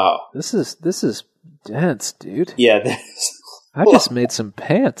 Wow, this is dense, dude. Yeah, I just made some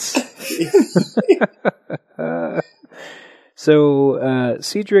pants. So,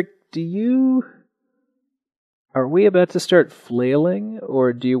 Cedric, are we about to start flailing,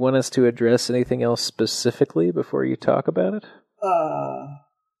 or do you want us to address anything else specifically before you talk about it?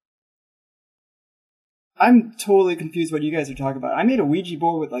 I'm totally confused what you guys are talking about. I made a Ouija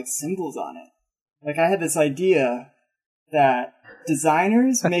board with like symbols on it. Like I had this idea that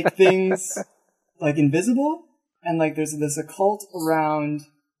designers make things like invisible, and like there's this occult around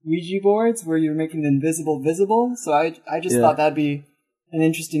Ouija boards where you're making the invisible visible. So I just thought that'd be an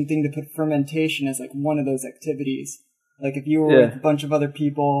interesting thing to put fermentation as like one of those activities. Like if you were with a bunch of other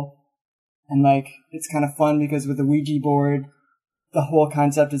people, and like it's kind of fun because with the Ouija board, the whole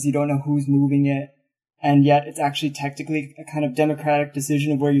concept is you don't know who's moving it, and yet it's actually technically a kind of democratic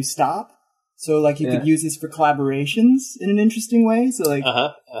decision of where you stop. So like you could use this for collaborations in an interesting way. So like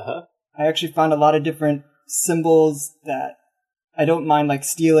I actually found a lot of different symbols that I don't mind like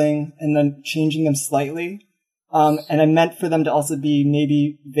stealing and then changing them slightly. And I meant for them to also be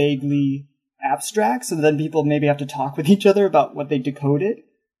maybe vaguely abstract, so then people maybe have to talk with each other about what they decode it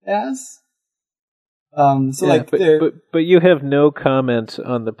as. But you have no comment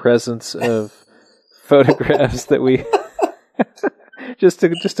on the presence of photographs that we just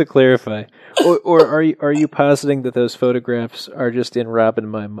to clarify, or are you positing that those photographs are just in Rob and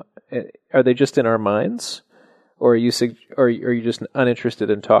my? Are they just in our minds, or are you just uninterested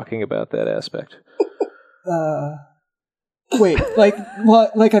in talking about that aspect? Wait, like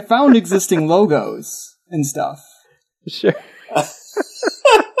what? Like I found existing logos and stuff. Sure.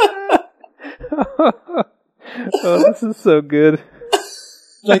 Oh, this is so good.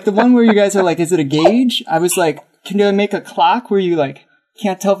 Like the one where you guys are like, is it a gauge? I was like, can you make a clock where you like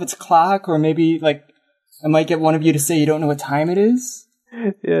can't tell if it's clock, or maybe like I might get one of you to say you don't know what time it is?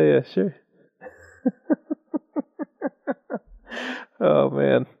 Yeah, sure. Oh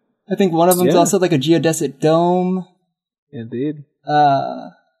man. I think one of them's also like a geodesic dome. Indeed.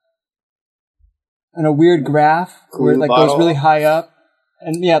 And a weird graph where it like goes really high up.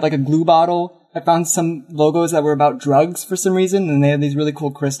 And like a glue bottle. I found some logos that were about drugs for some reason, and they had these really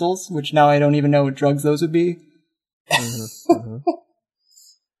cool crystals, which now I don't even know what drugs those would be.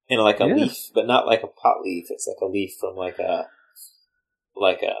 And like a leaf, but not like a pot leaf. It's like a leaf from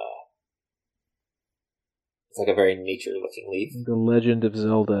it's like a very nature-looking leaf. The Legend of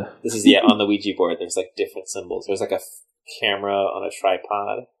Zelda. This is, on the Ouija board, there's like different symbols. There's like a camera on a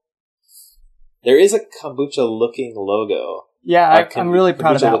tripod. There is a kombucha-looking logo. Yeah, I'm really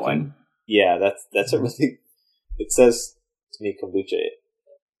proud of that one. Yeah, that's a really... It says, to me, kombucha.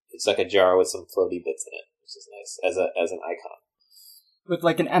 It's like a jar with some floaty bits in it, which is nice, as an icon. With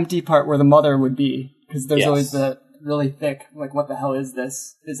like an empty part where the mother would be, because there's always the really thick, like, what the hell is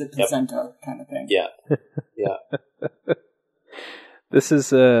this? Is it placenta kind of thing? Yeah. This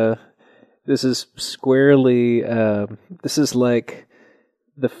is squarely, this is like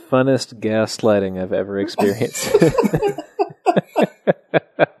the funnest gaslighting I've ever experienced.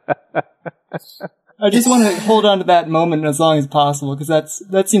 I just want to hold on to that moment as long as possible, because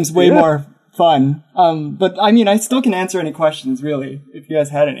that seems way more fun. But I mean, I still can answer any questions, really, if you guys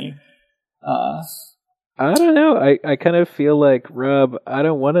had any. I don't know. I kind of feel like, Rob, I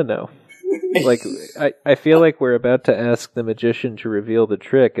don't want to know. Like, I feel like we're about to ask the magician to reveal the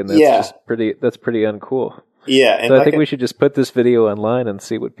trick, and that's pretty uncool. Yeah. And so I think we should just put this video online and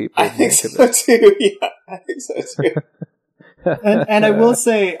see what people think of it. Too. Yeah, I think so too. And I will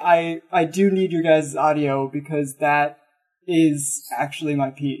say, I do need your guys' audio because that is actually my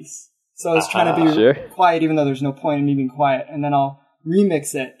piece. So I was trying to be quiet, even though there's no point in me being quiet. And then I'll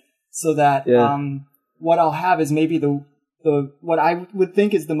remix it so that what I'll have is maybe the what I would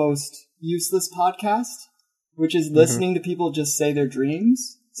think is the most useless podcast, which is listening to people just say their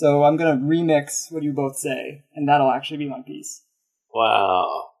dreams. So I'm going to remix what you both say, and that'll actually be my piece.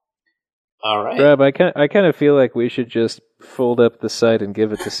 Wow. All right. Rob, I kind of feel like we should just fold up the site and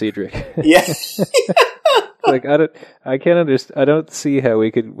give it to Cedric. Yeah. Like I can't understand. I don't see how we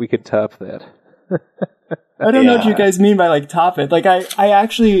could top that. I don't know what you guys mean by like top it. Like I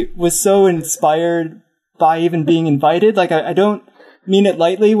actually was so inspired by even being invited. Like I don't mean it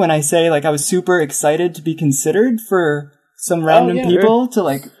lightly when I say like I was super excited to be considered for some random people to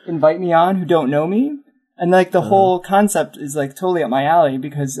like invite me on who don't know me. And like the whole concept is like totally up my alley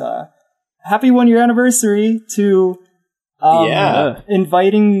because happy 1 year anniversary to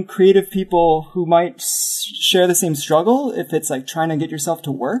inviting creative people who might share the same struggle if it's like trying to get yourself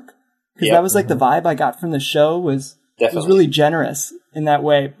to work. Because that was like the vibe I got from the show was really generous in that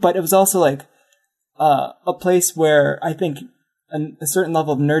way. But it was also like a place where I think a certain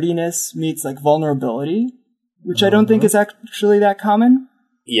level of nerdiness meets like vulnerability, which I don't think is actually that common.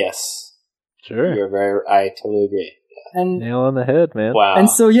 Yes. Sure. I totally agree. Yeah. And nail on the head, man. Wow. And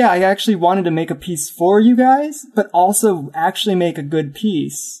so, I actually wanted to make a piece for you guys, but also actually make a good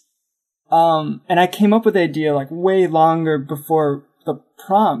piece. And I came up with the idea like way longer before the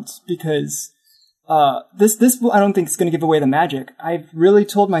prompt because this I don't think is going to give away the magic. I've really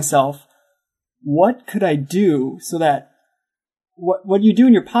told myself, what could I do so that what you do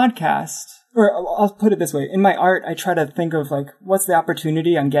in your podcast, or I'll put it this way, in my art, I try to think of like, what's the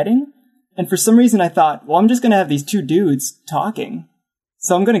opportunity I'm getting? And for some reason I thought, well, I'm just going to have these two dudes talking.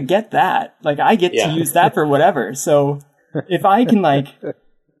 So I'm going to get that. Like I get to use that for whatever. So if I can like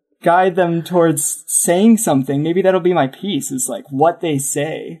guide them towards saying something, maybe that'll be my piece, is like what they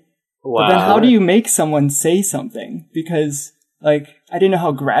say. Wow. But then how do you make someone say something? Because like, I didn't know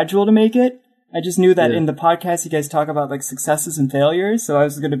how gradual to make it. I just knew that in the podcast, you guys talk about like successes and failures. So I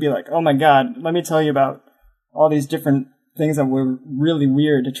was going to be like, oh my God, let me tell you about all these different things that were really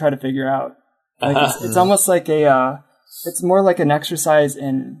weird to try to figure out. Like it's almost like it's more like an exercise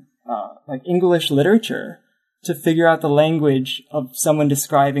in like English literature to figure out the language of someone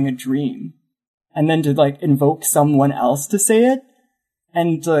describing a dream, and then to like invoke someone else to say it,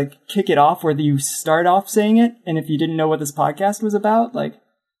 and to like kick it off where you start off saying it. And if you didn't know what this podcast was about, like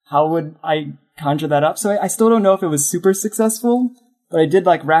how would I conjure that up? So I still don't know if it was super successful, but I did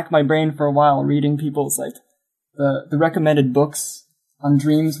like rack my brain for a while reading people's like the recommended books on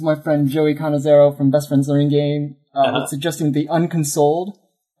dreams. My friend Joey Canizero from Best Friends Learning Game was suggesting The Unconsoled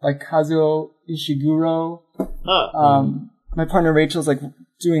by Kazuo Ishiguro. My partner Rachel's like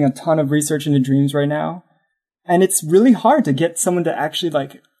doing a ton of research into dreams right now. And it's really hard to get someone to actually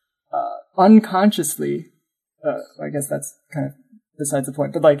like unconsciously, I guess that's kind of besides the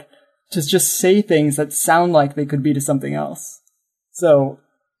point, but like to just say things that sound like they could be to something else. So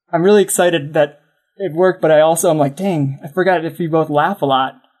I'm really excited that it worked, but I also am like, dang, I forgot if you both laugh a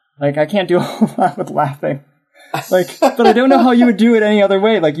lot. Like I can't do a whole lot with laughing. Like, but I don't know how you would do it any other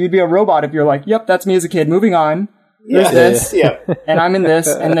way. Like you'd be a robot if you're like, yep, that's me as a kid. Moving on. There's this, and I'm in this,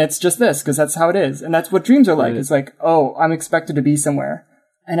 and it's just this, because that's how it is. And that's what dreams are like. It's like, oh, I'm expected to be somewhere.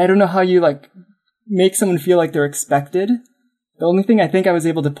 And I don't know how you, like, make someone feel like they're expected. The only thing I think I was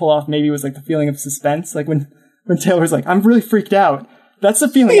able to pull off maybe was, like, the feeling of suspense. Like, when Taylor's like, I'm really freaked out. That's the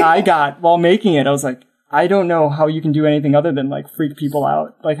feeling I got while making it. I was like, I don't know how you can do anything other than, like, freak people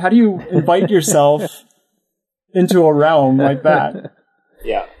out. Like, how do you invite yourself into a realm like that?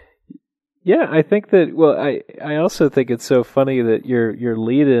 Yeah. Yeah, I think that, well, I also think it's so funny that your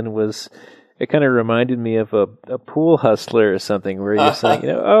lead-in was, it kind of reminded me of a pool hustler or something where you're saying,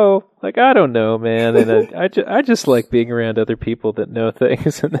 oh, like, I don't know, man, and I just like being around other people that know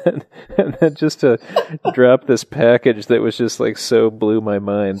things, and then just to drop this package that was just like so blew my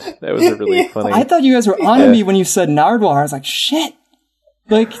mind. That was a really funny. I thought you guys were on me when you said Nardwuar. I was like, shit,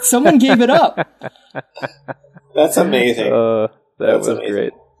 like someone gave it up. That's amazing. That's was amazing.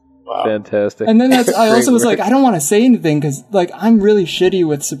 Great. Wow. Fantastic. And then I also was like, I don't want to say anything because like I'm really shitty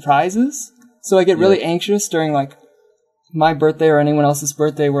with surprises. So I get really anxious during like my birthday or anyone else's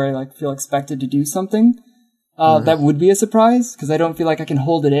birthday where I like feel expected to do something that would be a surprise because I don't feel like I can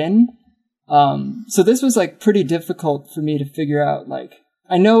hold it in. So this was like pretty difficult for me to figure out. Like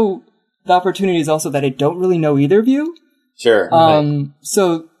I know the opportunity is also that I don't really know either of you. Sure.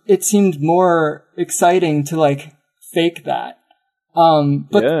 So it seemed more exciting to like fake that.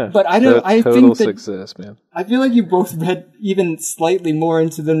 But I don't. I total think that success, man. I feel like you both read even slightly more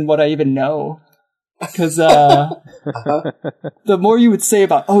into than what I even know. Because the more you would say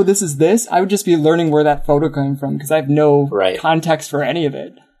about, oh, this is this, I would just be learning where that photo came from because I have no context for any of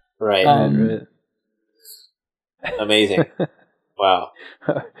it. Right. Right. Amazing. Wow.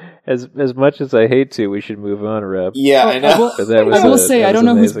 As much as I hate to, we should move on, Rob. Yeah, I know. I will say, I don't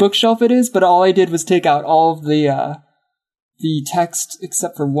know whose bookshelf it is, but all I did was take out all of the text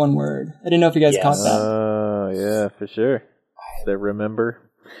except for one word. I didn't know if you guys caught that. Oh, yeah, for sure. I remember.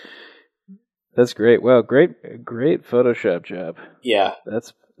 That's great. Wow, great Photoshop job. Yeah.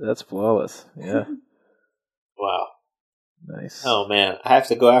 That's flawless. Yeah. Wow. Nice. Oh man, I have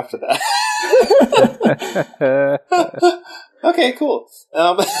to go after that. Okay, cool.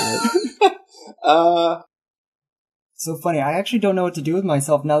 So funny. I actually don't know what to do with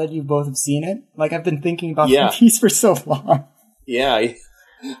myself now that you both have seen it. Like, I've been thinking about the piece for so long. Yeah,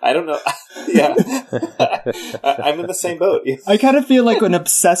 I don't know. Yeah, I'm in the same boat. I kind of feel like an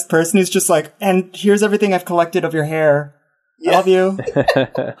obsessed person who's just like, and here's everything I've collected of your hair. I love you.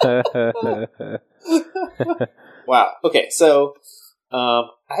 Wow. Okay, so I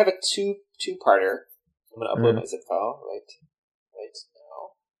have a two-parter. I'm going to upload my zip file right now.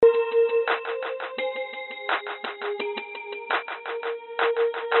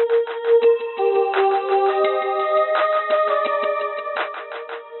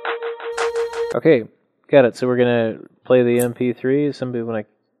 Okay, got it. So we're going to play the MP3. Somebody want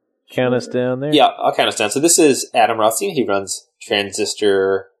to count us down there? Yeah, I'll count us down. So this is Adam Rothstein. He runs the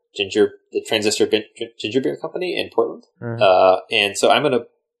Transistor Ginger Beer Company in Portland. And so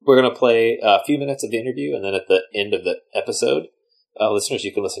we're going to play a few minutes of the interview, and then at the end of the episode, listeners,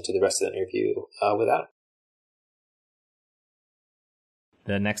 you can listen to the rest of the interview with Adam.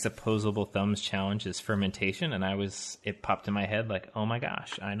 The next opposable thumbs challenge is fermentation, and it popped in my head like, oh my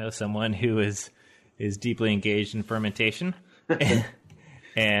gosh, I know someone who is deeply engaged in fermentation.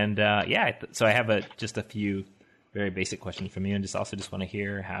 And so I have just a few very basic questions from you, and just want to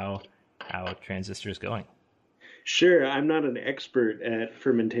hear how Transistor is going. Sure, I'm not an expert at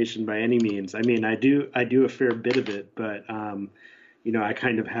fermentation by any means. I mean, I do a fair bit of it, but I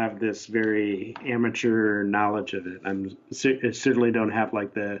kind of have this very amateur knowledge of it. I certainly don't have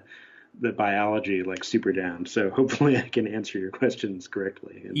like the biology like super down. So hopefully I can answer your questions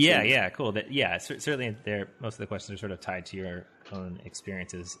correctly. Yeah, cool. Certainly most of the questions are sort of tied to your own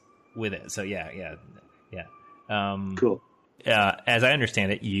experiences with it. So yeah. Cool. As I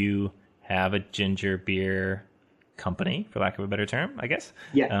understand it, you have a ginger beer company, for lack of a better term, I guess.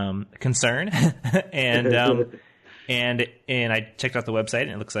 Yeah. Concern. And I checked out the website,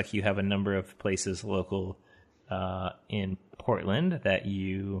 and it looks like you have a number of places local in Portland that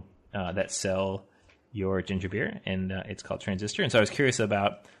you that sell your ginger beer, and it's called Transistor. And so I was curious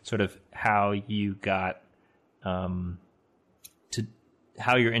about sort of how you got to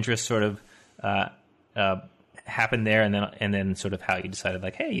how your interest sort of happened there, and then sort of how you decided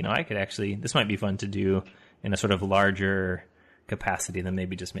like, hey, I could actually, this might be fun to do in a sort of larger capacity than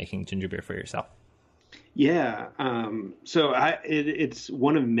maybe just making ginger beer for yourself. Yeah. So it's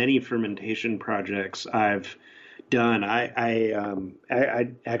one of many fermentation projects I've done. I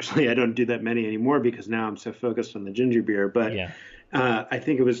actually, I don't do that many anymore because now I'm so focused on the ginger beer, but yeah. I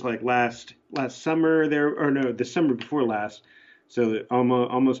think it was like last summer the summer before last. So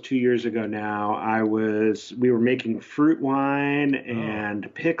almost 2 years ago now, we were making fruit wine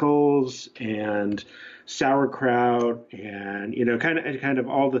and pickles and sauerkraut and kind of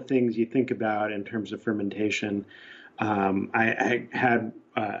all the things you think about in terms of fermentation. I had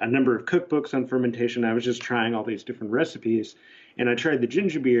a number of cookbooks on fermentation. I was just trying all these different recipes, and I tried the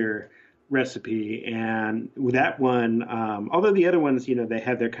ginger beer recipe, and with that one, although the other ones, they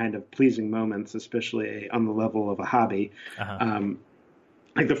have their kind of pleasing moments, especially on the level of a hobby.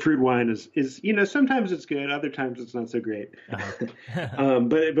 Like the fruit wine is sometimes it's good, other times it's not so great.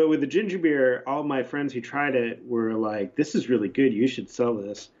 But with the ginger beer, all my friends who tried it were like, "This is really good. You should sell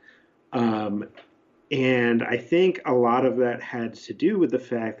this." And I think a lot of that had to do with the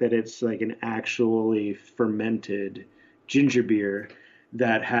fact that it's like an actually fermented ginger beer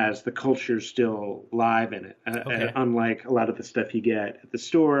that has the culture still live in it, unlike a lot of the stuff you get at the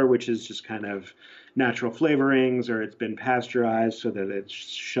store, which is just kind of natural flavorings, or it's been pasteurized so that it's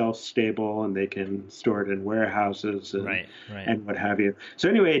shelf stable and they can store it in warehouses and what have you. So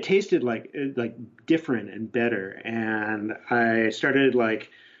anyway, it tasted like different and better, and I started like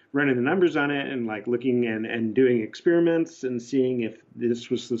running the numbers on it and like looking and doing experiments and seeing if this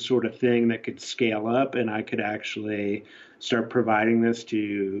was the sort of thing that could scale up and I could actually start providing this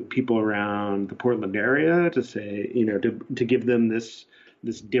to people around the Portland area to say, to give them this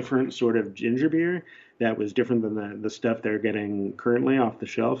different sort of ginger beer that was different than the stuff they're getting currently off the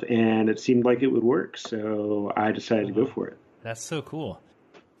shelf. And it seemed like it would work. So I decided to go for it. That's so cool.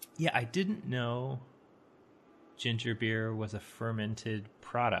 Yeah, I didn't know ginger beer was a fermented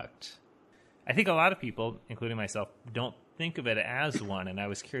product. I think a lot of people, including myself, don't think of it as one, and I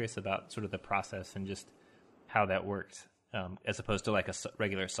was curious about sort of the process and just how that worked, as opposed to like a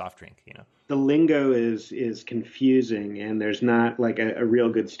regular soft drink, The lingo is confusing, and there's not like a real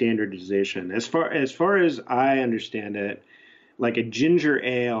good standardization. As far as I understand it, like a ginger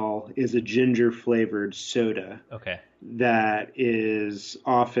ale is a ginger flavored soda. Okay. That is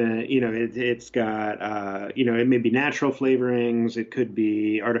often, it's got, it may be natural flavorings, it could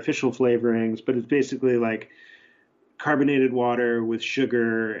be artificial flavorings, but it's basically like carbonated water with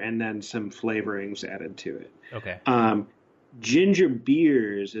sugar and then some flavorings added to it. Okay. Ginger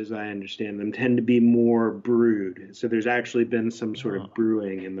beers, as I understand them, tend to be more brewed. So there's actually been some sort of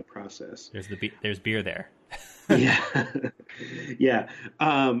brewing in the process. There's beer there. Yeah, yeah.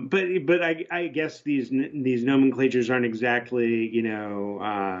 But I guess these nomenclatures aren't exactly,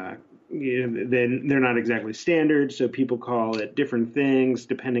 they're not exactly standard. So people call it different things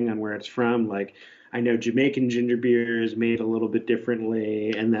depending on where it's from. Like I know Jamaican ginger beer is made a little bit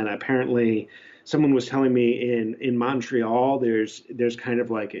differently, and then apparently someone was telling me in Montreal there's kind of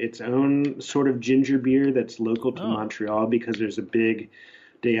like its own sort of ginger beer that's local to Montreal because there's a big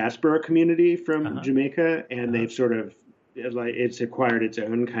diaspora community from Jamaica, and they've sort of it's acquired its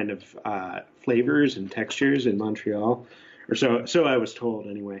own kind of flavors and textures in Montreal, or so I was told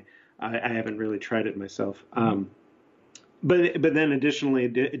anyway. I haven't really tried it myself, but then additionally,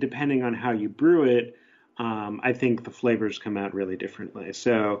 depending on how you brew it, I think the flavors come out really differently.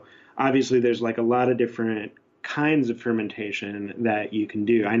 So obviously, there's like a lot of different kinds of fermentation that you can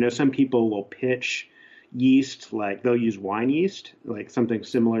do. I know some people will pitch yeast, like they'll use wine yeast, like something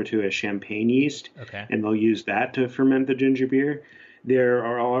similar to a champagne yeast, and they'll use that to ferment the ginger beer. There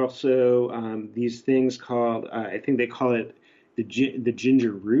are also these things called, I think they call it the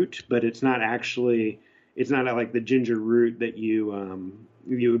ginger root, but it's not like the ginger root that you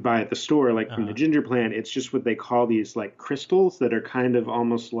would buy at the store, like from the ginger plant. It's just what they call these like crystals that are kind of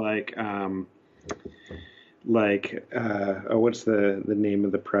almost like what's the name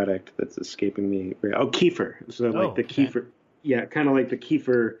of the product that's escaping me? Kefir. So like the kefir, kind of like the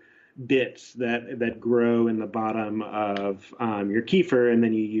kefir bits that grow in the bottom of your kefir, and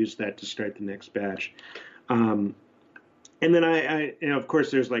then you use that to start the next batch. And then I of course,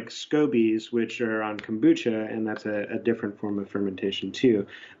 there's like scobies, which are on kombucha, and that's a different form of fermentation too.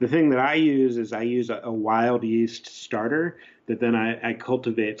 The thing that I use is a wild yeast starter that then I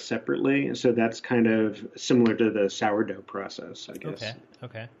cultivate separately. So that's kind of similar to the sourdough process, I guess.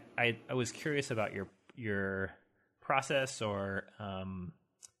 Okay. I was curious about your process, or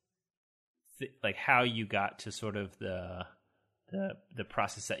like how you got to sort of the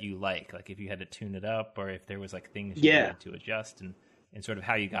process that you like if you had to tune it up, or if there was like things you needed to adjust, and sort of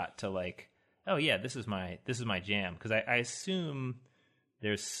how you got to like, oh yeah, this is my jam. Because I assume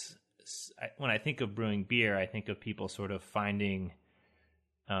when I think of brewing beer, I think of people sort of finding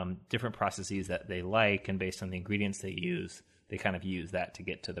different processes that they like, and based on the ingredients they use, they kind of use that to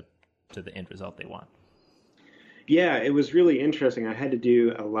get to the end result they want. Yeah, it was really interesting. I had to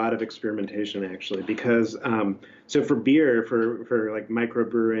do a lot of experimentation actually, because so for beer, for like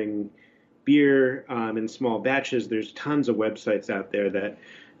microbrewing beer in small batches, there's tons of websites out there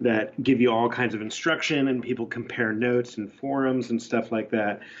that give you all kinds of instruction, and people compare notes and forums and stuff like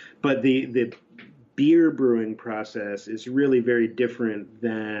that. But the beer brewing process is really very different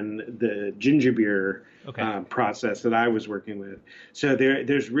than the ginger beer process that I was working with. So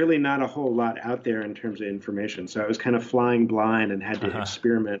there's really not a whole lot out there in terms of information. So I was kind of flying blind and had to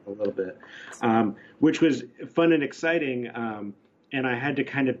experiment a little bit, which was fun and exciting. And I had to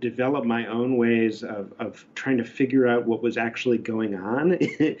kind of develop my own ways of trying to figure out what was actually going on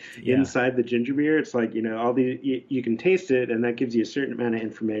inside the ginger beer. It's like, all you can taste it, and that gives you a certain amount of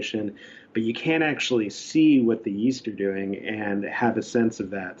information, but you can't actually see what the yeast are doing and have a sense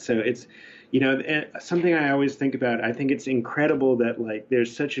of that. So it's, something I always think about. I think it's incredible that like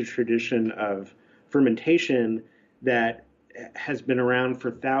there's such a tradition of fermentation that has been around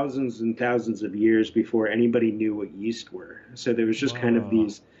for thousands and thousands of years before anybody knew what yeast were. So there was just kind of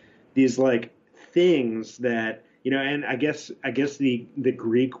these like things that And I guess the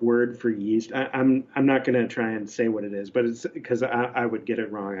Greek word for yeast. I'm not going to try and say what it is, but it's because I would get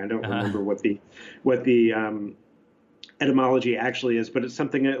it wrong. I don't remember what the etymology actually is, but it's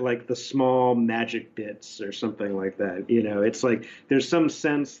something like the small magic bits or something like that. It's like there's some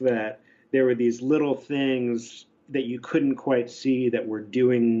sense that there were these little things that you couldn't quite see that were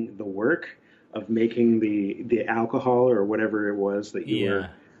doing the work of making the alcohol or whatever it was that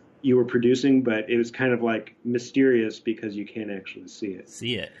you were producing, but it was kind of like mysterious because you can't actually see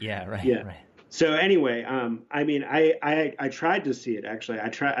it. Yeah, right. Yeah. Right. So anyway, I tried to see it actually.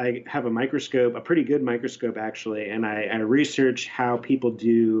 I have a microscope, a pretty good microscope actually, and I research how people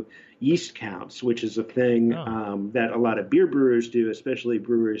do yeast counts, which is a thing that a lot of beer brewers do, especially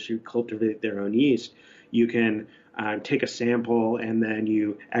brewers who cultivate their own yeast. You can take a sample and then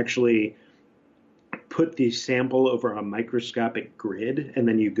you actually put the sample over a microscopic grid, and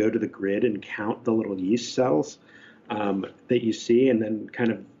then you go to the grid and count the little yeast cells that you see, and then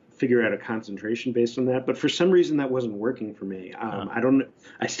kind of figure out a concentration based on that. But for some reason, that wasn't working for me.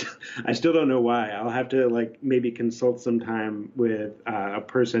 I still don't know why. I'll have to maybe consult sometime with a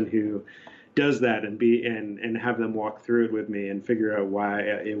person who does that and have them walk through it with me and figure out why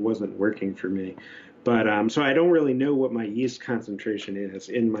it wasn't working for me. But so I don't really know what my yeast concentration is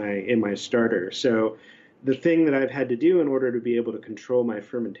in my starter. So the thing that I've had to do in order to be able to control my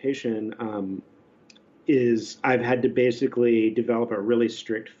fermentation is I've had to basically develop a really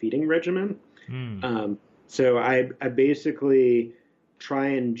strict feeding regimen. So I basically try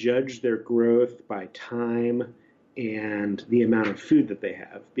and judge their growth by time and the amount of food that they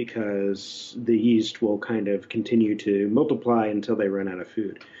have, because the yeast will kind of continue to multiply until they run out of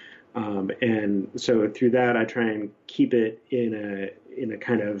food. And so through that, I try and keep it in a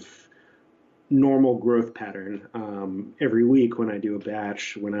kind of normal growth pattern every week when I do a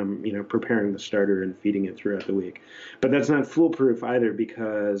batch, when I'm preparing the starter and feeding it throughout the week. But that's not foolproof either,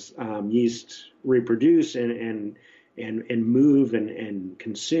 because yeast reproduce and move and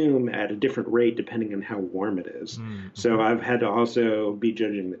consume at a different rate depending on how warm it is. So I've had to also be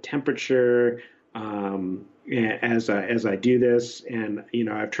judging the temperature as I do this, and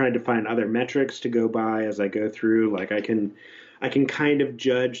I've tried to find other metrics to go by as I go through. Like I can kind of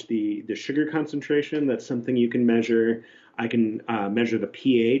judge the sugar concentration. That's something you can measure. I can measure the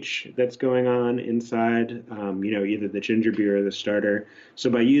pH that's going on inside, either the ginger beer or the starter. So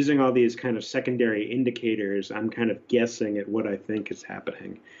by using all these kind of secondary indicators, I'm kind of guessing at what I think is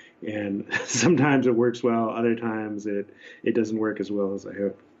happening. And sometimes it works well. Other times it doesn't work as well as I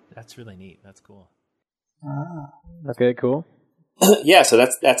hope. That's really neat. That's cool. Okay, cool. Yeah, so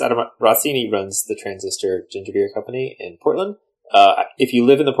that's Adam Rossini runs the Transistor Ginger Beer Company in Portland. If you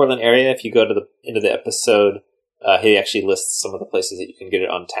live in the Portland area, if you go to the end of the episode, he actually lists some of the places that you can get it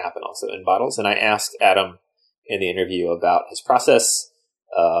on tap and also in bottles. And I asked Adam in the interview about his process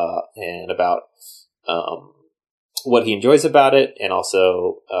and about what he enjoys about it, and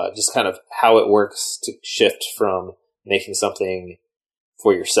also just kind of how it works to shift from making something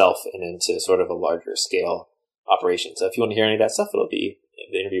for yourself and into sort of a larger scale operation. So if you want to hear any of that stuff, the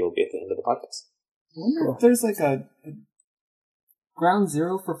interview will be at the end of the podcast. I wonder if there's like a ground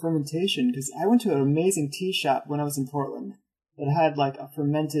zero for fermentation, because I went to an amazing tea shop when I was in Portland that had like a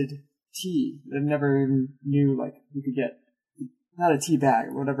fermented tea that I never even knew you could get. Not a tea bag,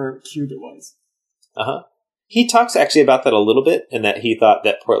 whatever cube it was. He talks actually about that a little bit, and that he thought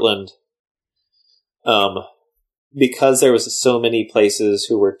that Portland, because there was so many places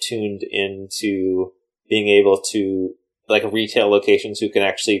who were tuned into being able to, like retail locations who can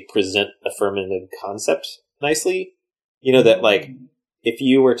actually present a fermented concept nicely, that if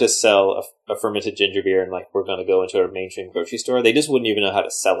you were to sell a fermented ginger beer and we're going to go into a mainstream grocery store, they just wouldn't even know how to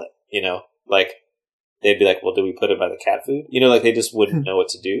sell it, they'd be like, well, do we put it by the cat food? They just wouldn't know what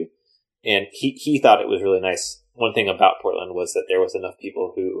to do. And he thought it was really nice. One thing about Portland was that there was enough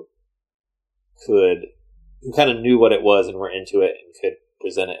people who kind of knew what it was and were into it and could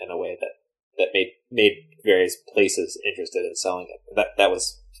present it in a way that made various places interested in selling it. That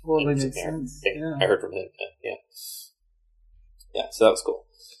was totally makes sense. Yeah. I heard from him. Yeah, so that was cool.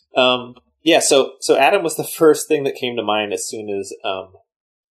 So Adam was the first thing that came to mind as soon as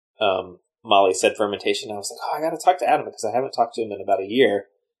Molly said fermentation. I was like, I got to talk to Adam because I haven't talked to him in about a year,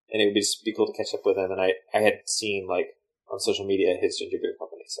 and it would just be cool to catch up with him. And I had seen on social media his ginger beer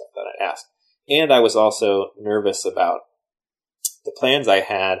company, so I thought I'd ask. And I was also nervous about the plans I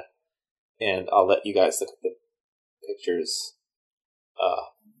had, and I'll let you guys look at the pictures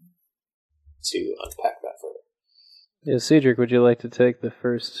to unpack that further. Yeah, Cedric, would you like to take the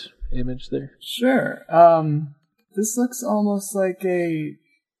first image there? Sure. This looks almost like a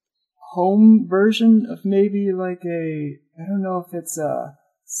home version of maybe like I don't know if it's a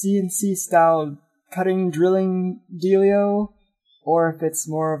CNC style cutting, drilling dealio, or if it's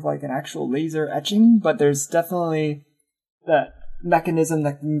more of like an actual laser etching, but there's definitely that mechanism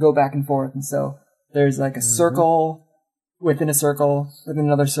that can go back and forth. And so there's like a circle within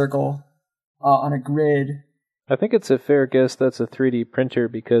another circle on a grid. I think it's a fair guess that's a 3D printer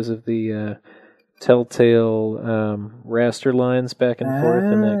because of the telltale raster lines back and forth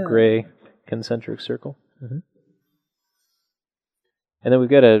in that gray concentric circle. Mm-hmm. And then we've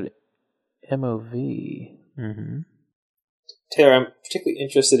got a MOV. Mm-hmm. Taylor, I'm particularly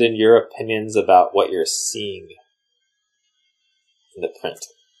interested in your opinions about what you're seeing in the print.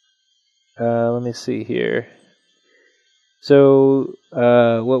 Let me see here. So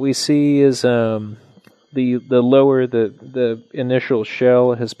what we see is the initial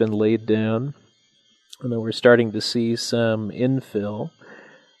shell has been laid down, and then we're starting to see some infill.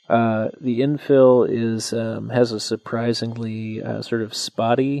 The infill has a surprisingly sort of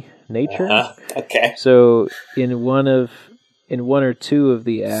spotty nature. Okay. So in one or two of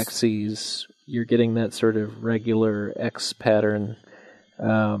the axes, you're getting that sort of regular X pattern.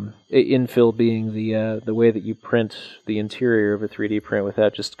 Infill being the way that you print the interior of a 3D print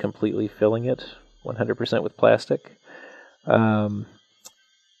without just completely filling it 100% with plastic.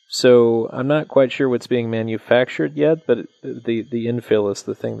 So I'm not quite sure what's being manufactured yet, but the infill is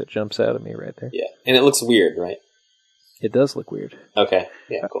the thing that jumps out at me right there. Yeah, and it looks weird, right? It does look weird. Okay,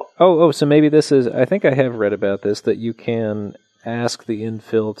 yeah, cool. So maybe this is, I think I have read about this, that you can ask the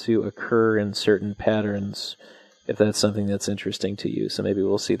infill to occur in certain patterns if that's something that's interesting to you. So maybe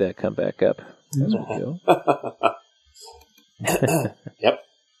we'll see that come back up as we go. Yep.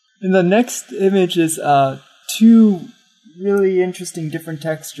 And the next image is two really interesting different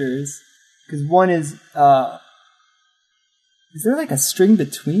textures. Because one is there like a string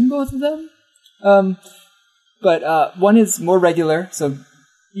between both of them? But one is more regular, so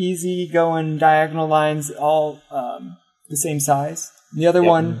easy going diagonal lines, all the same size. And the other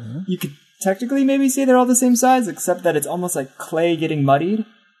one, you could technically maybe say they're all the same size, except that it's almost like clay getting muddied.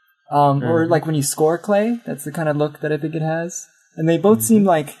 Or like when you score clay, that's the kind of look that I think it has. And they both seem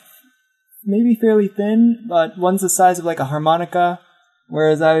like maybe fairly thin, but one's the size of like a harmonica,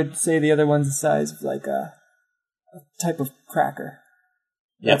 whereas I would say the other one's the size of like a type of cracker.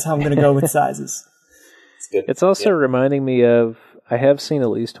 That's how I'm going to go with sizes. It's good. It's also reminding me of, I have seen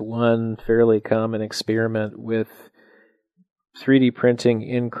at least one fairly common experiment with 3D printing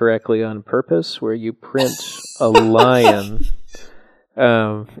incorrectly on purpose, where you print a lion.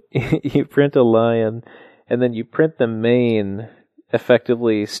 You print a lion, and then you print the mane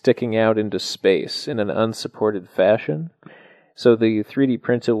effectively sticking out into space in an unsupported fashion. So the 3D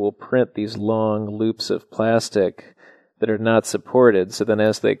printer will print these long loops of plastic that are not supported, so then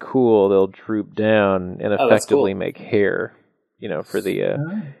as they cool, they'll droop down and effectively make hair, for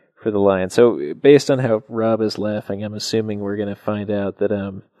the lion. So based on how Rob is laughing, I'm assuming we're going to find out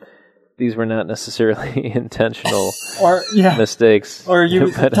that these were not necessarily intentional mistakes. Or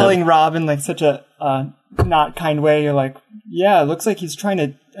you telling Rob in like such a not kind way, you're like, yeah, it looks like he's trying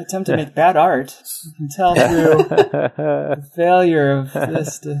to attempt to make bad art. You can tell through the failure of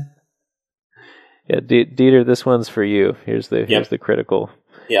this. Yeah, Dieter, this one's for you. Here's the critical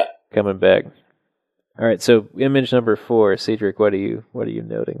coming back. All right, so image number 4, Cedric, what are you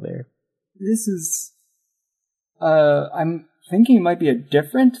noting there? This is, I'm thinking it might be a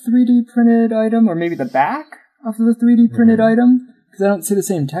different 3D printed item, or maybe the back of the 3D printed item, because I don't see the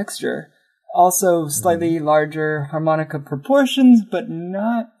same texture. Also, slightly larger harmonica proportions, but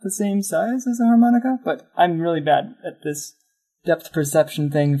not the same size as a harmonica. But I'm really bad at this depth perception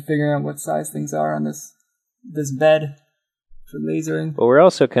thing, figuring out what size things are on this bed for lasering. Well, we're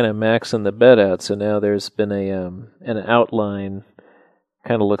also kind of maxing the bed out, so now there's been an outline,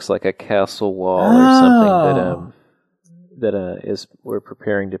 kind of looks like a castle wall or something that we're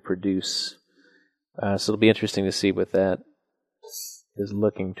preparing to produce. So it'll be interesting to see what that is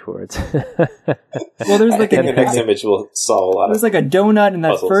looking towards. Well, there's like the next image will solve a lot. There's like a donut in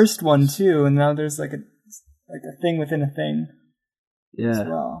that puzzles. first one too, and now there's like a thing within a thing. Yeah. As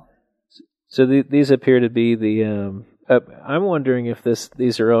well. So these appear to be the. I'm wondering if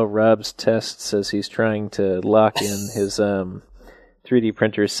these are all Rob's tests as he's trying to lock in his 3D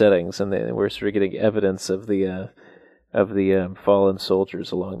printer settings, and we're sort of getting evidence of the fallen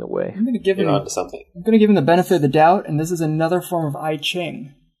soldiers along the way. I'm going to give him onto something. I'm going to give him the benefit of the doubt, and this is another form of I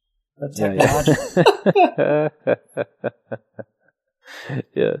Ching. The technology.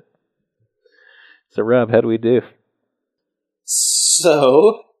 Yeah. So Rob, how do we do?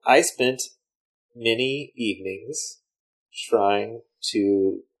 So I spent many evenings trying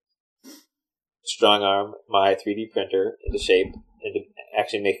to strong arm my 3D printer into shape, into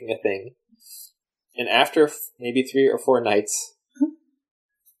actually making a thing. And after maybe 3 or 4 nights,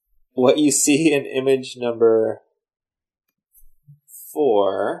 what you see in image number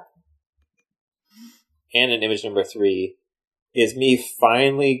 4 and in image number 3 is me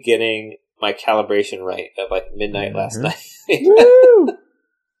finally getting my calibration right at like midnight last night. Woo!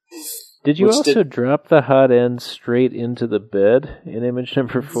 Did you also drop the hot end straight into the bed in image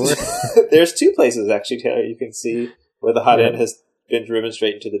number 4? There's 2 places, actually, Taylor, you can see where the hot end has been driven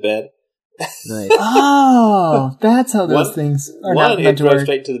straight into the bed. Nice. Oh, that's how those things are not One, meant it to drove work.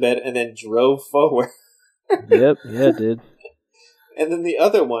 straight to the bed and then drove forward. Yep, yeah, it did. And then the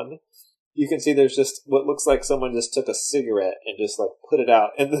other one, you can see there's just what looks like someone just took a cigarette and just like put it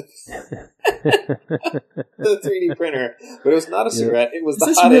out in the 3D printer. But it was not a cigarette, it was the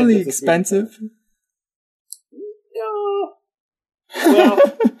Is hot this end. really expensive? No.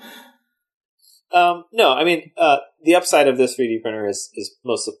 Well, no, I mean, the upside of this 3D printer is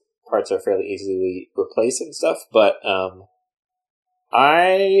most of the parts are fairly easily replaced and stuff, but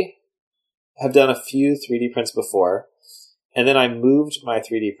I have done a few 3D prints before, and then I moved my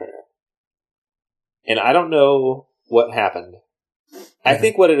 3D printer. And I don't know what happened. I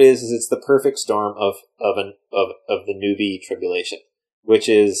think what it is it's the perfect storm of the newbie tribulation, which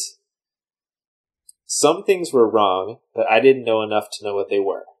is some things were wrong, but I didn't know enough to know what they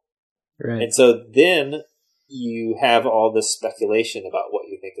were. Right. And so then you have all this speculation about what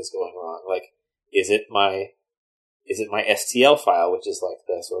you think is going wrong. Like, is it my STL file, which is like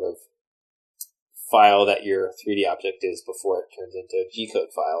the sort of file that your 3D object is before it turns into a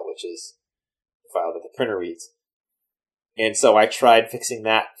G-code file, which is the file that the printer reads. And so I tried fixing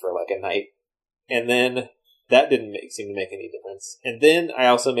that for like a night, and then that didn't seem to make any difference. And then I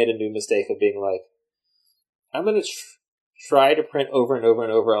also made a new mistake of being like, I'm going to try to print over and over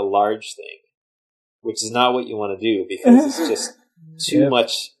and over a large thing, which is not what you want to do because it's just too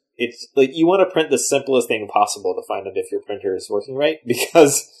much. It's like you want to print the simplest thing possible to find out if your printer is working right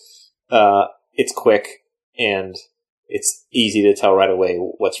because it's quick and it's easy to tell right away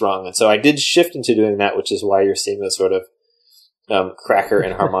what's wrong. And so I did shift into doing that, which is why you're seeing this sort of cracker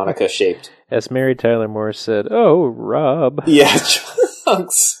and harmonica shaped. As Mary Tyler Moore said, "Oh, Rob." Yeah,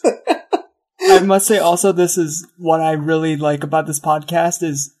 chunks. I must say also this is what I really like about this podcast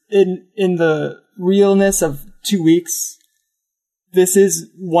is in the realness of 2 weeks. This is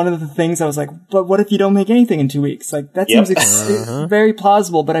one of the things I was like, but what if you don't make anything in 2 weeks? Like that seems very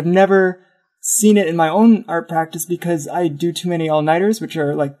plausible, but I've never seen it in my own art practice because I do too many all-nighters, which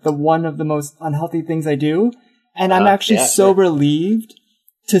are like the one of the most unhealthy things I do. And I'm actually relieved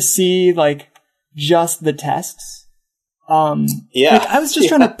to see like just the tests. Like, I was just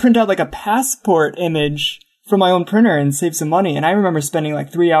trying to print out like a passport image from my own printer and save some money. And I remember spending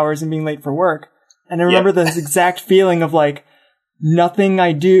like 3 hours and being late for work. And I remember this exact feeling of like, nothing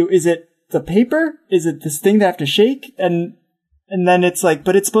I do, is it the paper? Is it this thing that I have to shake? And then it's like,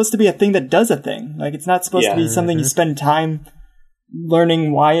 but it's supposed to be a thing that does a thing. Like it's not supposed to be something you spend time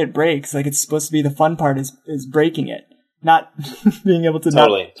learning why it breaks. Like it's supposed to be the fun part is breaking it, not being able to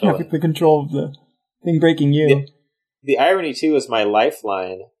not have the control of the thing breaking you. The irony too is my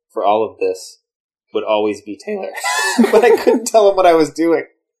lifeline for all of this would always be Taylor, but I couldn't tell him what I was doing.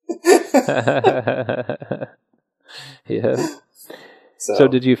 Yeah. So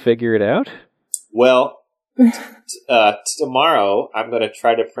did you figure it out? Well, tomorrow I'm going to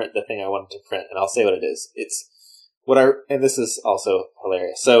try to print the thing I wanted to print, and I'll say what it is. It's what and this is also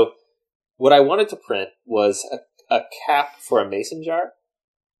hilarious. So what I wanted to print was a cap for a mason jar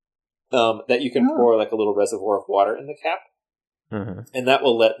that you can pour like a little reservoir of water in the cap, and that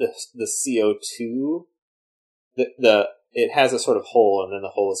will let the CO2 it has a sort of hole, and then the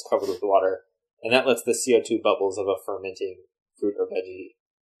hole is covered with water, and that lets the CO2 bubbles of a fermenting fruit or veggie,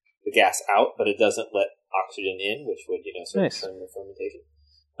 the gas out, but it doesn't let oxygen in, which would, sort of turn the fermentation.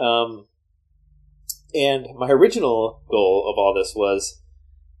 And my original goal of all this was,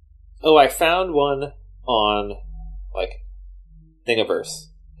 I found one on, like, Thingiverse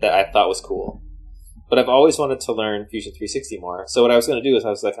that I thought was cool. But I've always wanted to learn Fusion 360 more. So what I was going to do is I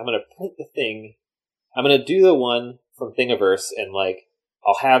was like, I'm going to print the thing. I'm going to do the one from Thingiverse and, like,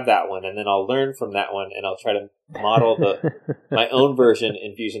 I'll have that one, and then I'll learn from that one, and I'll try to model my own version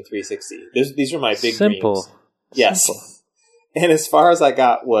in Fusion 360. These are my big dreams. Yes. Simple. And as far as I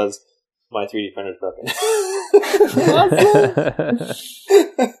got was my 3D printer's broken.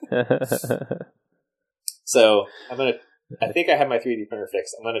 So I think I have my 3D printer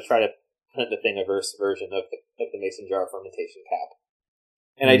fixed. I'm going to try to print the Thingiverse version of the mason jar fermentation cap.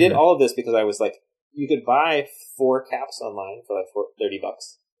 And I did all of this because I was like, you could buy 4 caps online for like $30.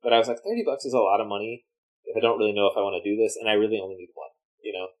 But I was like, $30 is a lot of money if I don't really know if I want to do this, and I really only need one,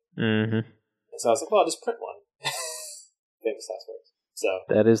 you know? Mm-hmm. And so I was like, well, I'll just print one. Famous last words. So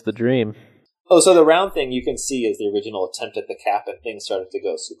that is the dream. Oh, so the round thing you can see is the original attempt at the cap, and things started to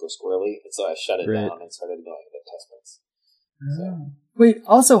go super squirrely, and so I shut it down and started going into test prints. So. Wait,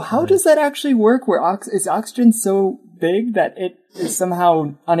 also, how does that actually work? Where is oxygen so big that it is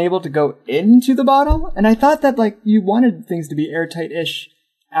somehow unable to go into the bottle? And I thought that like you wanted things to be airtight-ish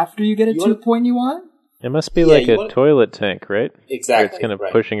after you get it to the point you want. It must be like a toilet tank, right? Exactly. Where it's kind of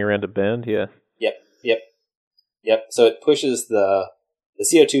pushing around a bend. Yeah. Yep. So it pushes the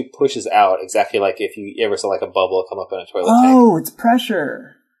CO2 pushes out exactly like if you ever saw like a bubble come up in a toilet tank. Oh, it's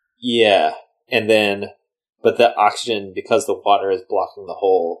pressure. Yeah, and then. But the oxygen, because the water is blocking the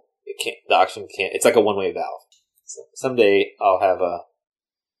hole, the oxygen can't, it's like a one-way valve. So someday I'll have a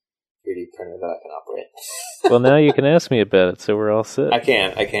 3D printer that I can operate. Well, now you can ask me about it, so we're all set. I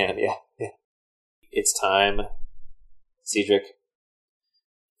can, yeah. It's time, Cedric,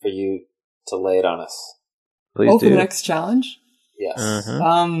 for you to lay it on us. Please do. For the next challenge? Yes.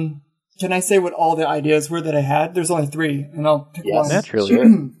 Mm-hmm. Can I say what all the ideas were that I had? There's only 3, and I'll pick one. Naturally.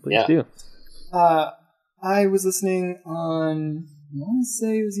 Sure. Please do. I was listening on, I want to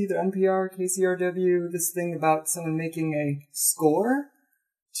say it was either NPR or KCRW, this thing about someone making a score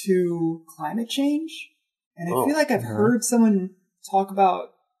to climate change. And I feel like I've heard someone talk about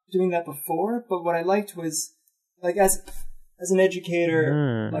doing that before, but what I liked was, like, as an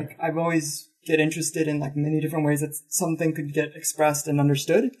educator, like, I've always get interested in, like, many different ways that something could get expressed and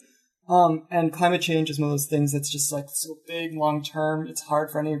understood. And climate change is one of those things that's just, like, so big, long-term, it's hard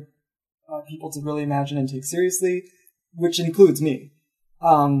for any people to really imagine and take seriously, which includes me.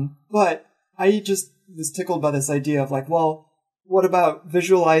 But I just was tickled by this idea of like, well, what about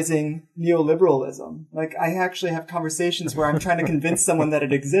visualizing neoliberalism? Like, I actually have conversations where I'm trying to convince someone that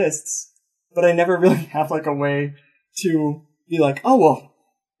it exists, but I never really have like a way to be like, oh, well,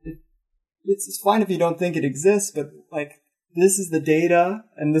 it's fine if you don't think it exists, but like, this is the data,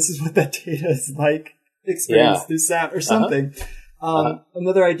 and this is what that data is like experienced through sound or something.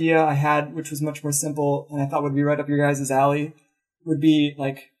 Another idea I had, which was much more simple, and I thought would be right up your guys' alley, would be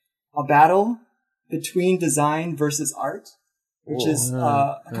like a battle between design versus art, which is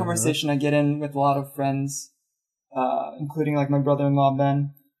a conversation I get in with a lot of friends, including like my brother-in-law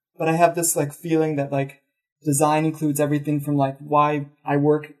Ben. But I have this like feeling that like design includes everything from like why I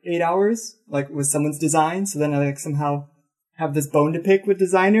work 8 hours, like with someone's design. So then I like somehow have this bone to pick with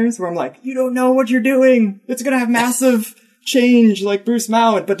designers where I'm like, you don't know what you're doing. It's going to have massive change like Bruce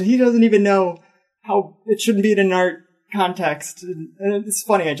Mount, but he doesn't even know how it shouldn't be in an art context. And it's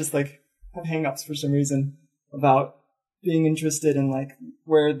funny, I just like have hang-ups for some reason about being interested in like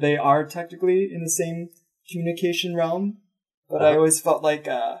where they are technically in the same communication realm. But I always felt like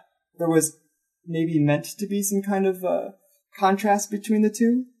there was maybe meant to be some kind of contrast between the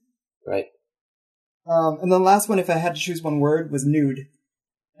two. Right. And the last one, if I had to choose one word, was nude.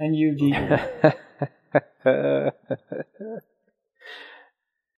 N-U-D.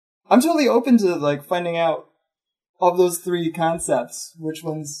 I'm totally open to like finding out of those 3 concepts, which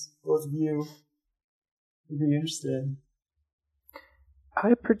ones both of you would be interested in.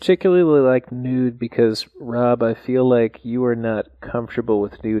 I particularly like nude because, Rob, I feel like you are not comfortable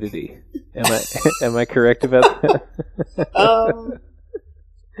with nudity. Am I correct about that?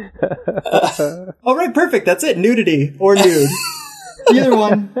 All right, perfect. That's it. Nudity or nude. Either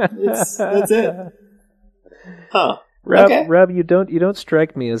one. That's it. Huh. Rob, you don't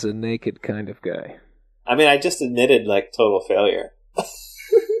strike me as a naked kind of guy. I mean, I just admitted like total failure.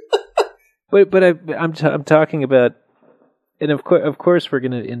 but I'm talking about, and of course we're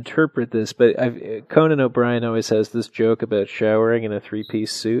going to interpret this. But Conan O'Brien always has this joke about showering in a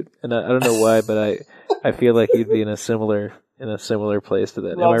 3-piece suit, and I don't know why, but I feel like you'd be in a similar place to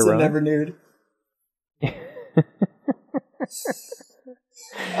that. Rob's Am I wrong? Never nude.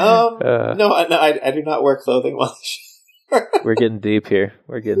 No, I do not wear clothing while We're getting deep here.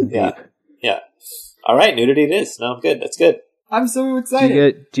 We're getting deep. Yeah. All right, nudity it is. No, good. That's good. I'm so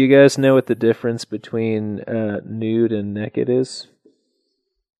excited. Do you guys know what the difference between nude and naked is?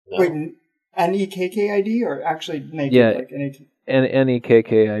 No. Wait, N-E-K-K-I-D or actually naked? Yeah, like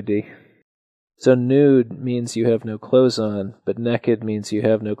N-E-K-K-I-D. So nude means you have no clothes on, but naked means you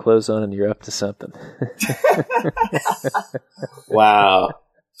have no clothes on and you're up to something. Wow.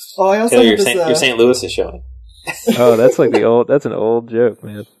 Oh, I also your St. Louis is showing. Oh, that's an old joke,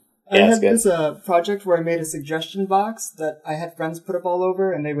 man. I had this project where I made a suggestion box that I had friends put up all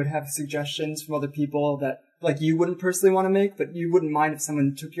over, and they would have suggestions from other people that like you wouldn't personally want to make, but you wouldn't mind if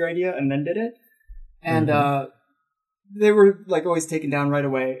someone took your idea and then did it. And they were like always taken down right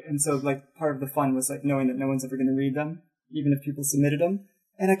away. And so like part of the fun was like knowing that no one's ever going to read them, even if people submitted them.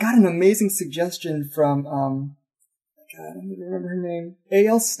 And I got an amazing suggestion from, God, I don't even remember her name,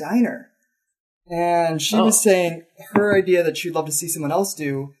 A.L. Steiner. And she was saying her idea that she'd love to see someone else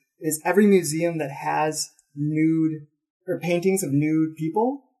do is every museum that has nude or paintings of nude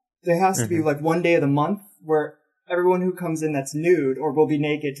people, there has to be like one day of the month where everyone who comes in that's nude or will be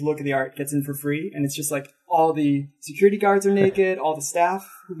naked to look at the art gets in for free. And it's just like all the security guards are naked, all the staff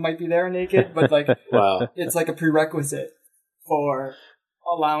who might be there are naked, but like it's like a prerequisite for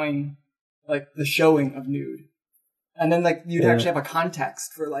allowing like the showing of nude. And then like you'd actually have a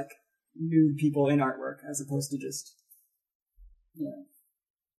context for like nude people in artwork as opposed to just, you know.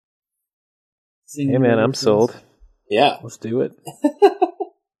 Hey man, I'm sold. Yeah. Let's do it.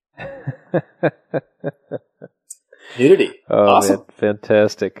 Nudity. Oh, awesome. Man,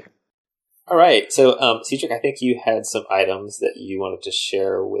 fantastic. All right. So, Cedric, I think you had some items that you wanted to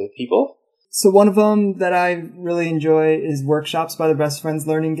share with people. So one of them that I really enjoy is Workshops by the Best Friends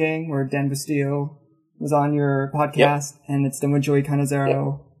Learning Gang, where Dan Bustillo was on your podcast, and it's done with Joey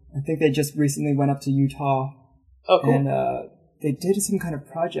Canizaro. I think they just recently went up to Utah. Oh, cool. And they did some kind of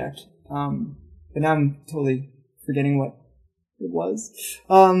project. But now I'm totally forgetting what it was.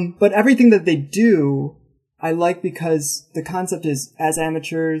 But everything that they do, I like because the concept is as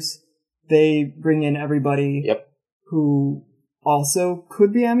amateurs, they bring in everybody who also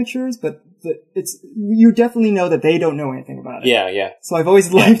could be amateurs, but it's, you definitely know that they don't know anything about it. Yeah, yeah. So I've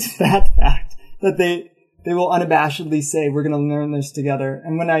always liked that fact that they will unabashedly say, we're going to learn this together.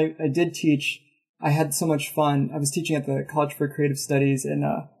 And when I did teach, I had so much fun. I was teaching at the College for Creative Studies in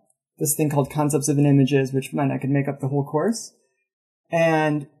this thing called Concepts of Images, which meant I could make up the whole course.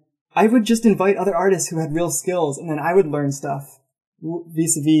 And I would just invite other artists who had real skills, and then I would learn stuff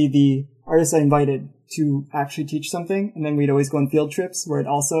vis-a-vis the artists I invited to actually teach something. And then we'd always go on field trips where I'd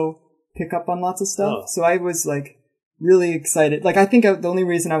also pick up on lots of stuff. So I was like really excited. Like I think the only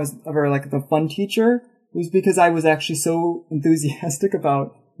reason I was ever like the fun teacher was because I was actually so enthusiastic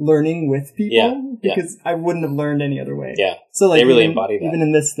about learning with people because I wouldn't have learned any other way. Yeah. So like they really embody that. Even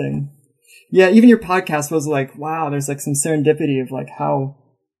in this thing. Yeah, even your podcast was like, wow, there's like some serendipity of like how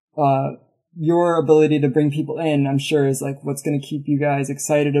your ability to bring people in, I'm sure, is like what's going to keep you guys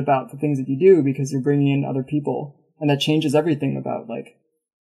excited about the things that you do because you're bringing in other people. And that changes everything about like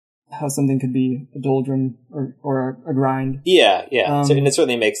how something could be a doldrum or a grind. Yeah, yeah. So, and it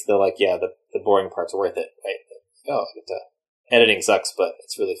certainly makes the boring parts worth it, right? Oh, editing sucks, but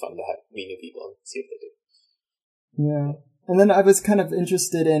it's really fun to meet new people and see what they do. Yeah. And then I was kind of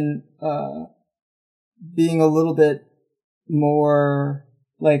interested in being a little bit more,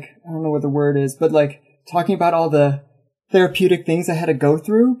 like, I don't know what the word is, but like talking about all the therapeutic things I had to go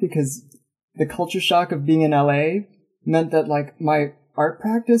through because the culture shock of being in LA meant that like my art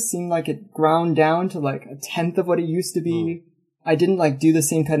practice seemed like it ground down to like a tenth of what it used to be. I didn't like do the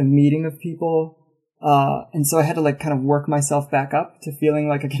same kind of meeting of people. And so I had to like kind of work myself back up to feeling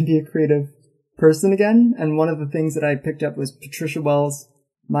like I can be a creative person again. And one of the things that I picked up was Patricia Wells'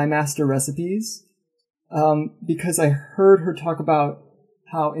 My Master Recipes. Because I heard her talk about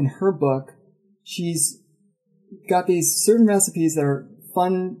how in her book, she's got these certain recipes that are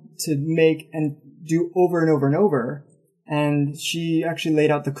fun to make and do over and over and over. And she actually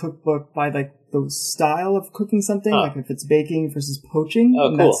laid out the cookbook by like the style of cooking something, like if it's baking versus poaching. Oh,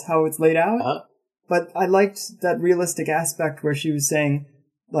 and cool. That's how it's laid out. But I liked that realistic aspect where she was saying,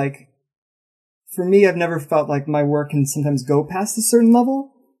 like, for me, I've never felt like my work can sometimes go past a certain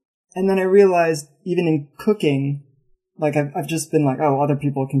level. And then I realized, even in cooking, like, I've just been like, oh, other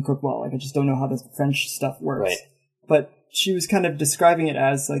people can cook well. Like, I just don't know how this French stuff works. Right. But she was kind of describing it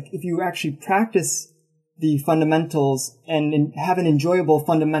as, like, if you actually practice the fundamentals and have an enjoyable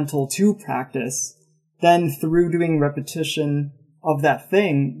fundamental to practice, then through doing repetition of that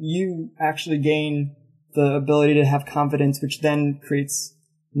thing, you actually gain the ability to have confidence, which then creates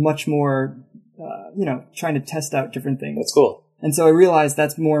much more, trying to test out different things. That's cool. And so I realized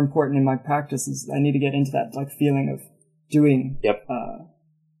that's more important in my practice is I need to get into that like feeling of doing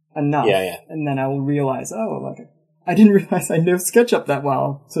enough. Yeah, yeah. And then I will realize, I didn't realize I know SketchUp that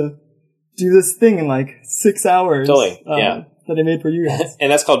well to do this thing in like 6 hours. Totally, that I made for you guys.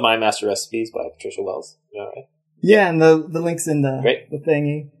 And that's called My Master Recipes by Patricia Wells. You know, right? Yeah, and the link's in the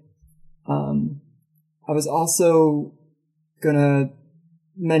thingy. I was also gonna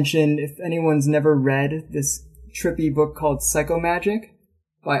mention if anyone's never read this trippy book called Psychomagic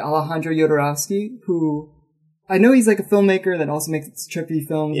by Alejandro Jodorowsky, who I know he's like a filmmaker that also makes trippy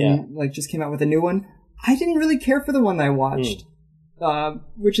films and like just came out with a new one. I didn't really care for the one I watched,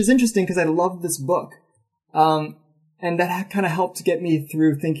 which is interesting because I loved this book. And And that kind of helped get me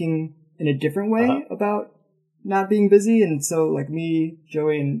through thinking in a different way about not being busy. And so like me,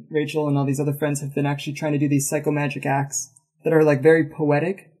 Joey, and Rachel and all these other friends have been actually trying to do these psychomagic acts that are like very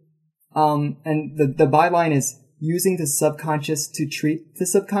poetic. And the byline is using the subconscious to treat the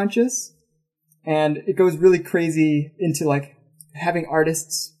subconscious. And it goes really crazy into like having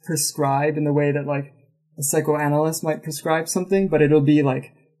artists prescribe in the way that like a psychoanalyst might prescribe something, but it'll be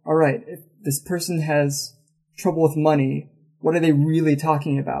like, all right, if this person has trouble with money, what are they really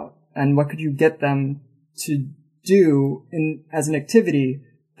talking about? And what could you get them to do as an activity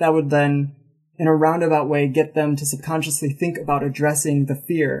that would then, in a roundabout way, get them to subconsciously think about addressing the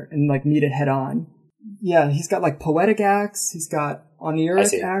fear and like meet it head on. Yeah, he's got like poetic acts, he's got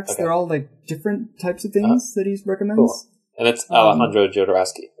oniric acts. Okay. They're all like different types of things that he recommends. Cool. And it's Alejandro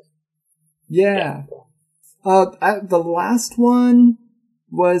Jodorowsky. Yeah. The last one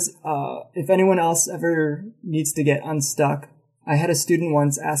was, if anyone else ever needs to get unstuck, I had a student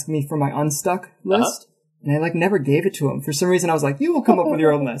once ask me for my unstuck list, and I like never gave it to him. For some reason, I was like, you will come up with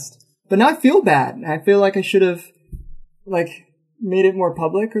your own list. But now I feel bad. I feel like I should have like made it more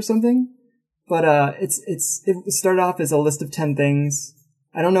public or something. But it started off as a list of 10 things.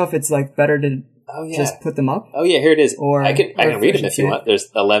 I don't know if it's like better to just put them up. Oh yeah, here it is. Or I can read them if you want. There's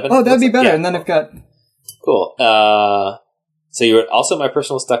 11. Oh, that'd be better. Yeah. And then I've got cool. So you're also my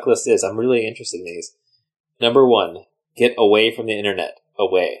personal stuck list is. I'm really interested in these. Number 1, get away from the internet.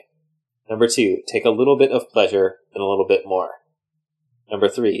 Away. Number 2, take a little bit of pleasure and a little bit more. Number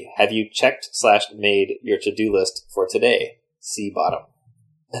 3, have you checked/made your to-do list for today? See bottom.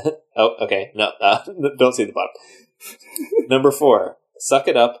 Oh, okay. No, don't see the bottom. Number 4, suck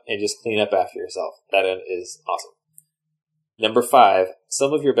it up and just clean up after yourself. That is awesome. Number 5,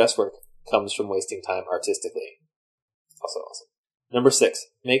 some of your best work comes from wasting time artistically. Also awesome. Number 6,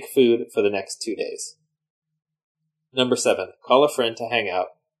 make food for the next 2 days. Number 7, call a friend to hang out.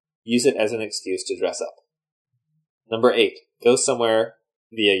 Use it as an excuse to dress up. Number 8, go somewhere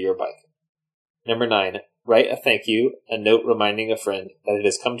via your bike. Number 9, write a thank you, a note reminding a friend that it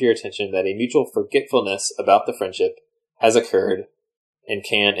has come to your attention that a mutual forgetfulness about the friendship has occurred and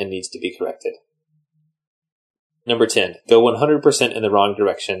can and needs to be corrected. Number 10, go 100% in the wrong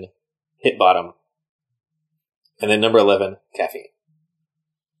direction, hit bottom. And then number 11, caffeine.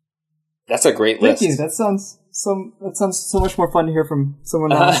 That's a great list. Thank you. That sounds so much more fun to hear from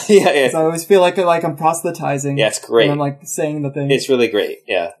someone else. Yeah. I always feel like I'm proselytizing. Yeah, it's great. And I'm like saying the thing. It's really great.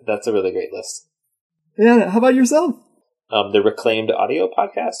 Yeah, that's a really great list. Yeah. How about yourself? The Reclaimed Audio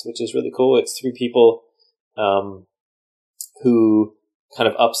podcast, which is really cool. It's 3 people who kind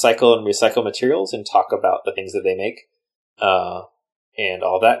of upcycle and recycle materials and talk about the things that they make and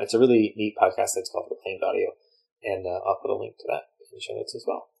all that. It's a really neat podcast. It's called Reclaimed Audio. And I'll put a link to that in the show notes as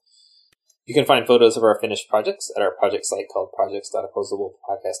well. You can find photos of our finished projects at our project site called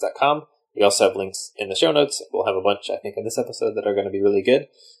projects.opposablepodcast.com. We also have links in the show notes. We'll have a bunch, I think, in this episode that are going to be really good.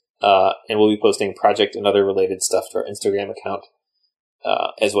 And we'll be posting project and other related stuff to our Instagram account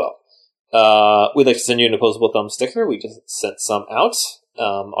as well. We'd like to send you an Opposable Thumb sticker. We just sent some out.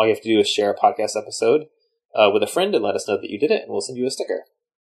 All you have to do is share a podcast episode with a friend and let us know that you did it, and we'll send you a sticker.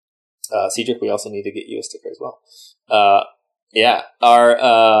 Cedric, we also need to get you a sticker as well.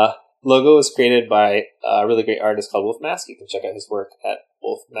 Our logo is created by a really great artist called Wolfmask. You can check out his work at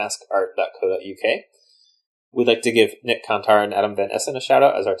wolfmaskart.co.uk. We'd like to give Nick Kantar and Adam Van Essen a shout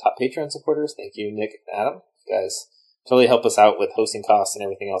out as our top Patreon supporters. Thank you, Nick and Adam. You guys totally help us out with hosting costs and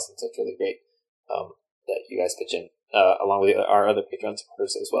everything else. It's really great that you guys pitch in, along with our other Patreon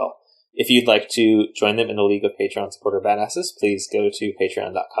supporters as well. If you'd like to join them in the League of Patreon Supporter Badasses, please go to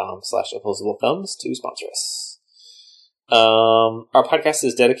patreon.com/opposablethumbs to sponsor us. Our podcast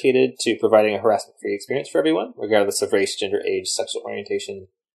is dedicated to providing a harassment-free experience for everyone, regardless of race, gender, age, sexual orientation,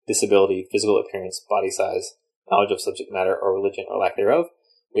 disability, physical appearance, body size, knowledge of subject matter, or religion or lack thereof.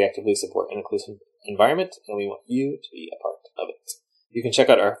 We actively support an inclusive environment, and we want you to be a part of it. You can check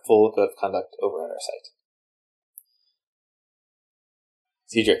out our full code of conduct over at our site.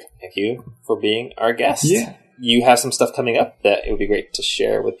 Cedric, thank you for being our guest. Yeah. You have some stuff coming up that it would be great to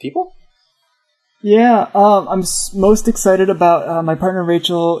share with people. Yeah, I'm most excited about my partner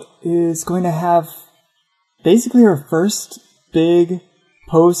Rachel is going to have basically her first big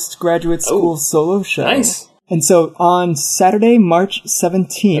postgraduate school solo show. Nice. And so on Saturday, March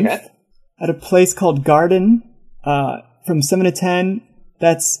 17th, at a place called Garden, from 7 to 10,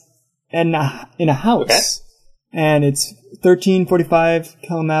 that's in a house. Okay. And it's 1345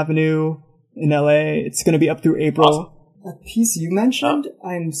 Kellam Avenue in LA. It's going to be up through April. Awesome. A piece you mentioned,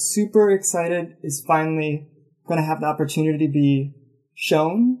 I'm super excited, is finally going to have the opportunity to be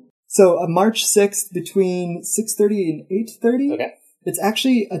shown. So March 6th between 6:30 and 8:30. Okay. It's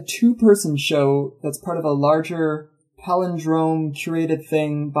actually a 2-person show that's part of a larger palindrome curated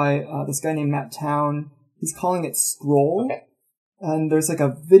thing by this guy named Matt Town. He's calling it Scroll. Okay. And there's like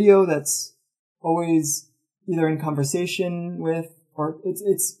a video that's always either in conversation with, or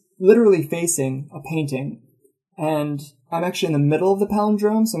it's literally facing a painting. And I'm actually in the middle of the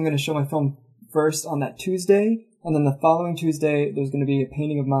palindrome, so I'm going to show my film first on that Tuesday. And then the following Tuesday, there's going to be a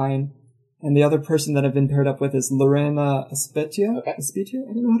painting of mine. And the other person that I've been paired up with is Lorena Aspitia. Okay. Aspitia?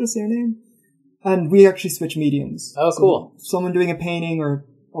 I don't know how to say her name. And we actually switch mediums. Oh, cool. So someone doing a painting or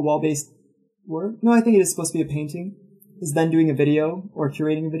a wall-based work. No, I think it is supposed to be a painting. Is then doing a video or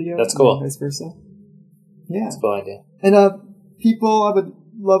curating a video. That's cool. Vice versa. Yeah. That's a cool idea. And people, I would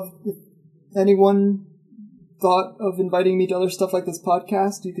love if anyone thought of inviting me to other stuff like this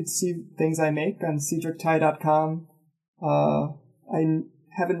podcast. You could see things I make on cedrictie.com. I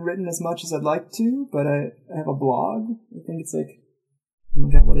haven't written as much as I'd like to, but I have a blog. I think it's like, oh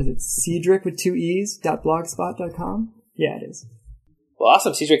my god, what is it? Cedric with 2 E's, .blogspot.com? Yeah, it is. Well,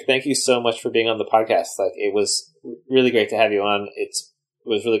 awesome, Cedric. Thank you so much for being on the podcast. Like, it was really great to have you on. It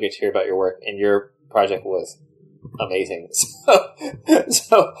was really great to hear about your work, and your project was amazing.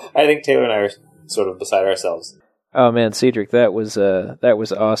 So I think Taylor and I are sort of beside ourselves. Oh man, Cedric, that was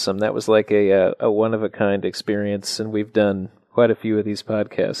awesome. That was like a one of a kind experience, and we've done quite a few of these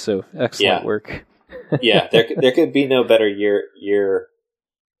podcasts. So excellent work. Yeah, there could be no better year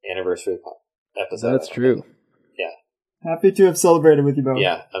anniversary episode. That's true. Yeah. Happy to have celebrated with you both.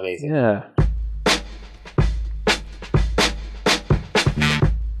 Yeah, amazing. Yeah.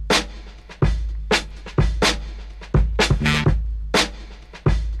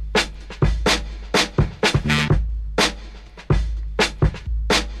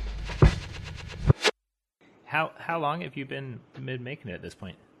 How long have you been making it at this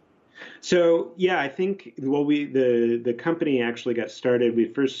point? So yeah, I think the company actually got started. We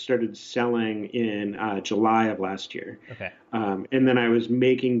first started selling in July of last year. Okay. And then I was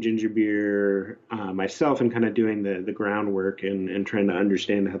making ginger beer myself and kind of doing the groundwork and trying to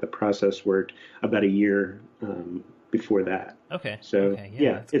understand how the process worked about a year before that. Okay. So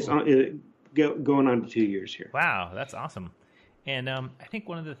yeah it's cool. going on to 2 years here. Wow, that's awesome. And I think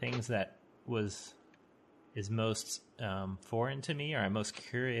one of the things that is most foreign to me, or I'm most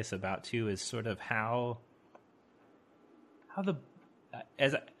curious about too, is sort of how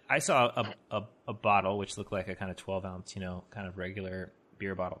as I saw a bottle which looked like a kind of 12-ounce, kind of regular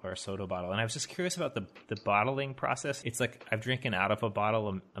beer bottle or a soda bottle, and I was just curious about the bottling process. It's like I've drinking out of a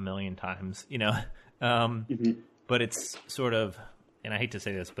bottle a million times, Mm-hmm. but it's sort of, and I hate to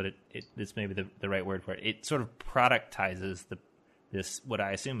say this, but it's maybe the right word for it. It sort of productizes this, what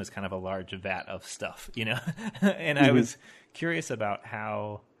I assume is kind of a large vat of stuff, and Mm-hmm. I was curious about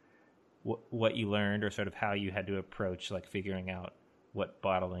what you learned, or sort of how you had to approach like figuring out what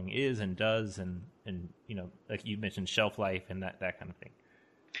bottling is and does, and like you mentioned shelf life and that kind of thing.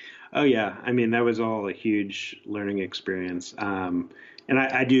 Oh yeah, I mean that was all a huge learning experience. And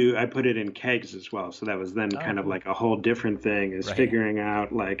I put it in kegs as well. So that was then kind of like a whole different thing, is figuring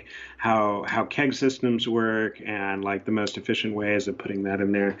out like how keg systems work and like the most efficient ways of putting that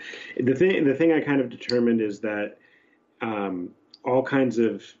in there. The thing I kind of determined is that all kinds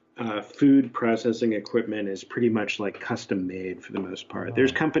of food processing equipment is pretty much like custom made for the most part. Oh.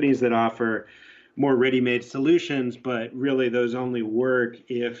 There's companies that offer more ready-made solutions, but really those only work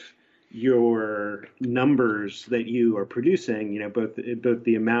if your numbers that you are producing, both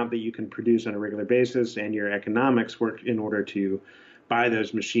the amount that you can produce on a regular basis and your economics work in order to buy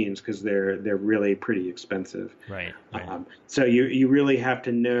those machines, because they're really pretty expensive. Right. So you really have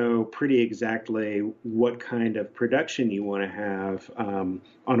to know pretty exactly what kind of production you want to have on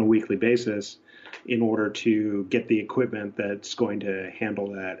a weekly basis in order to get the equipment that's going to handle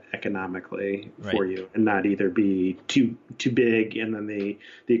that economically for you, and not either be too big and then the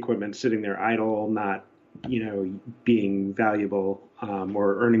equipment sitting there idle, not being valuable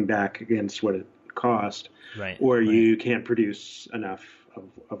or earning back against what it cost, or you can't produce enough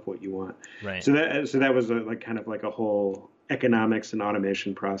of what you want. Right. So that was kind of like a whole economics and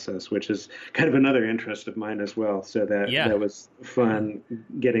automation process, which is kind of another interest of mine as well. So that was fun,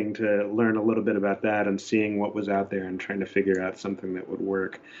 getting to learn a little bit about that and seeing what was out there and trying to figure out something that would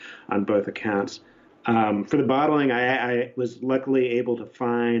work on both accounts. For the bottling, I was luckily able to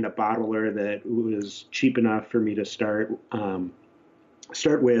find a bottler that was cheap enough for me to start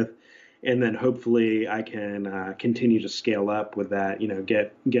with. And then hopefully I can continue to scale up with that,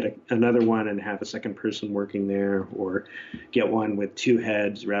 get another one and have a second person working there, or get one with two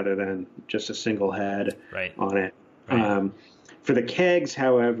heads rather than just a single head on it. Right. For the kegs,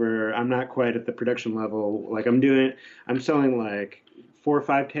 however, I'm not quite at the production level. Like I'm selling like 4 or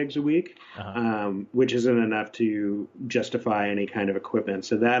 5 kegs a week, which isn't enough to justify any kind of equipment.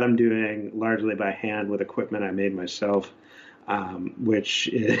 So that I'm doing largely by hand with equipment I made myself, which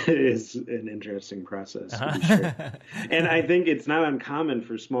is an interesting process, to be sure. And I think it's not uncommon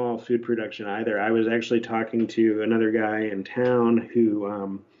for small food production either. I was actually talking to another guy in town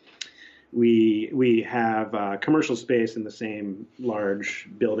who we have commercial space in the same large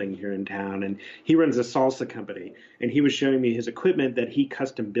building here in town, and he runs a salsa company. And he was showing me his equipment that he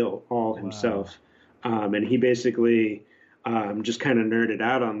custom built all himself. And he basically just kind of nerded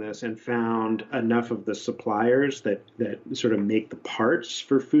out on this and found enough of the suppliers that sort of make the parts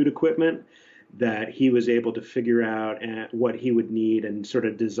for food equipment that he was able to figure out what he would need and sort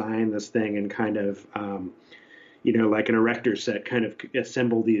of design this thing and kind of, like an erector set, kind of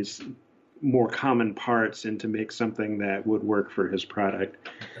assemble these more common parts and to make something that would work for his product.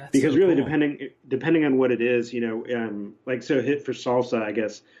 That's because so really cool. depending on what it is, like so hit for salsa, I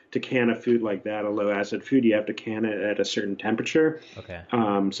guess to can a food like that, a low acid food, you have to can it at a certain temperature. Okay.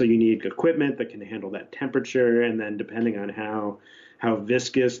 So you need equipment that can handle that temperature. And then depending on how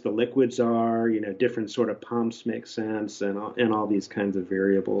viscous the liquids are, different sort of pumps make sense, and all these kinds of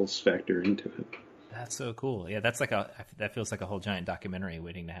variables factor into it. That's so cool. Yeah, that feels like a whole giant documentary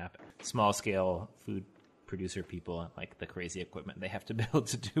waiting to happen. Small scale food producer people and like the crazy equipment they have to build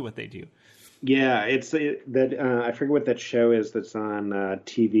to do what they do. Yeah, it's that I forget what that show is that's on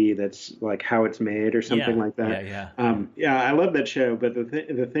TV. That's like How It's Made or something like that. Yeah. I love that show. But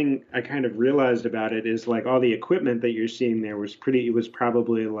the thing I kind of realized about it is like all the equipment that you're seeing there was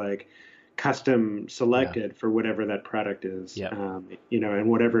probably like custom selected for whatever that product is. Yep. And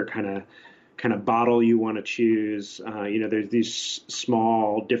whatever kind of bottle you want to choose. There's these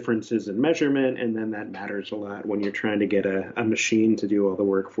small differences in measurement, and then that matters a lot when you're trying to get a machine to do all the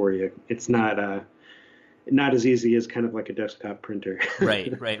work for you. It's not as easy as kind of like a desktop printer.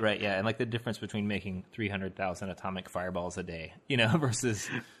 Right. Yeah, and like the difference between making 300,000 atomic fireballs a day,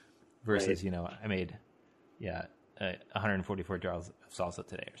 versus right. I made 144 jars of salsa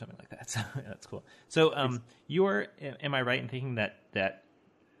today or something like that. So that's cool. So am I right in thinking that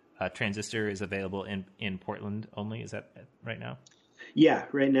Transistor is available in Portland only? Is that right now? Yeah,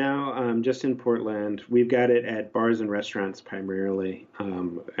 right now, just in Portland. We've got it at bars and restaurants primarily.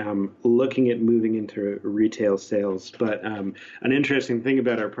 I'm looking at moving into retail sales, but an interesting thing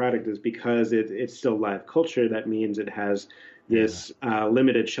about our product is because it's still live culture, that means it has this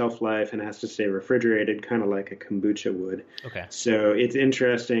limited shelf life and has to stay refrigerated, kind of like a kombucha would. Okay. So it's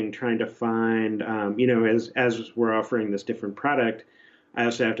interesting trying to find, as we're offering this different product, I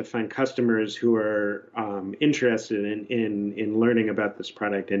also have to find customers who are interested in learning about this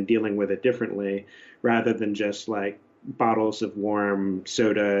product and dealing with it differently, rather than just like bottles of warm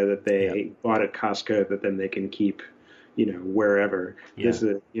soda that they bought at Costco that then they can keep, wherever. Yeah.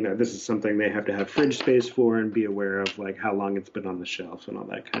 This is something they have to have fridge space for and be aware of, like how long it's been on the shelf and all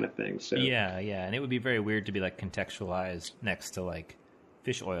that kind of thing. So yeah, and it would be very weird to be like contextualized next to like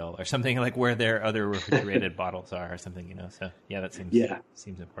fish oil or something, like where their other refrigerated bottles are or something, So yeah, that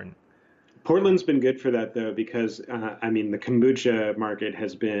seems important. Portland's been good for that though, because the kombucha market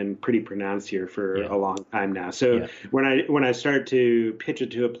has been pretty pronounced here for a long time now. So when I start to pitch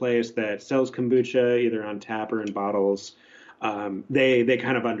it to a place that sells kombucha either on tap or in bottles, they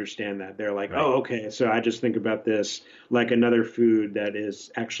kind of understand that. They're like, right. Oh, okay. So I just think about this like another food that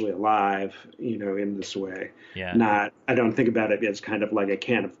is actually alive, in this way. Yeah. I don't think about it as kind of like a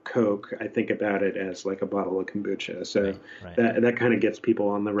can of Coke. I think about it as like a bottle of kombucha. So right. that kind of gets people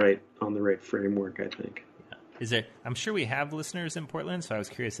on the right framework, I think. Yeah. I'm sure we have listeners in Portland, so I was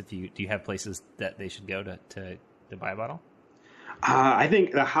curious do you have places that they should go to buy a bottle? I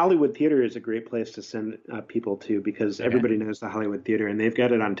think the Hollywood Theater is a great place to send people to, because everybody knows the Hollywood Theater and they've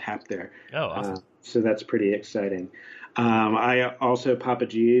got it on tap there. Oh, awesome. So that's pretty exciting. I also Papa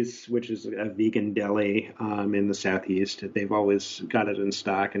G's, which is a vegan deli in the Southeast. They've always got it in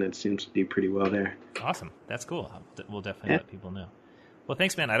stock and it seems to do pretty well there. Awesome. That's cool. We'll definitely let people know. Well,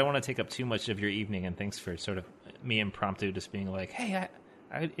 thanks, man. I don't want to take up too much of your evening, and thanks for sort of me impromptu just being like, hey,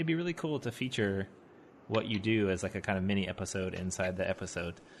 it'd be really cool to feature what you do as like a kind of mini episode inside the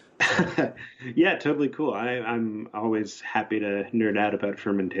episode. So. Yeah, totally cool. I'm always happy to nerd out about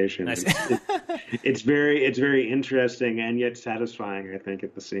fermentation. Nice. It's very interesting and yet satisfying, I think,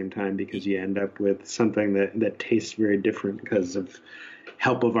 at the same time, because you end up with something that tastes very different because of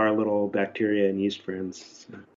help of our little bacteria and yeast friends. So.